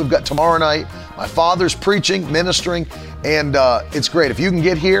tonight, we've got tomorrow night. My father's preaching, ministering, and it's great. If you can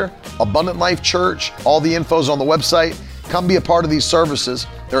get here, Abundant Life Church, all the info's on the website. Come be a part of these services.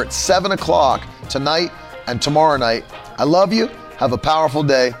 They're at 7 o'clock tonight and tomorrow night. I love you. Have a powerful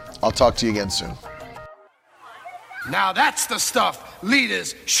day. I'll talk to you again soon. Now that's the stuff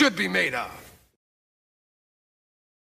leaders should be made of.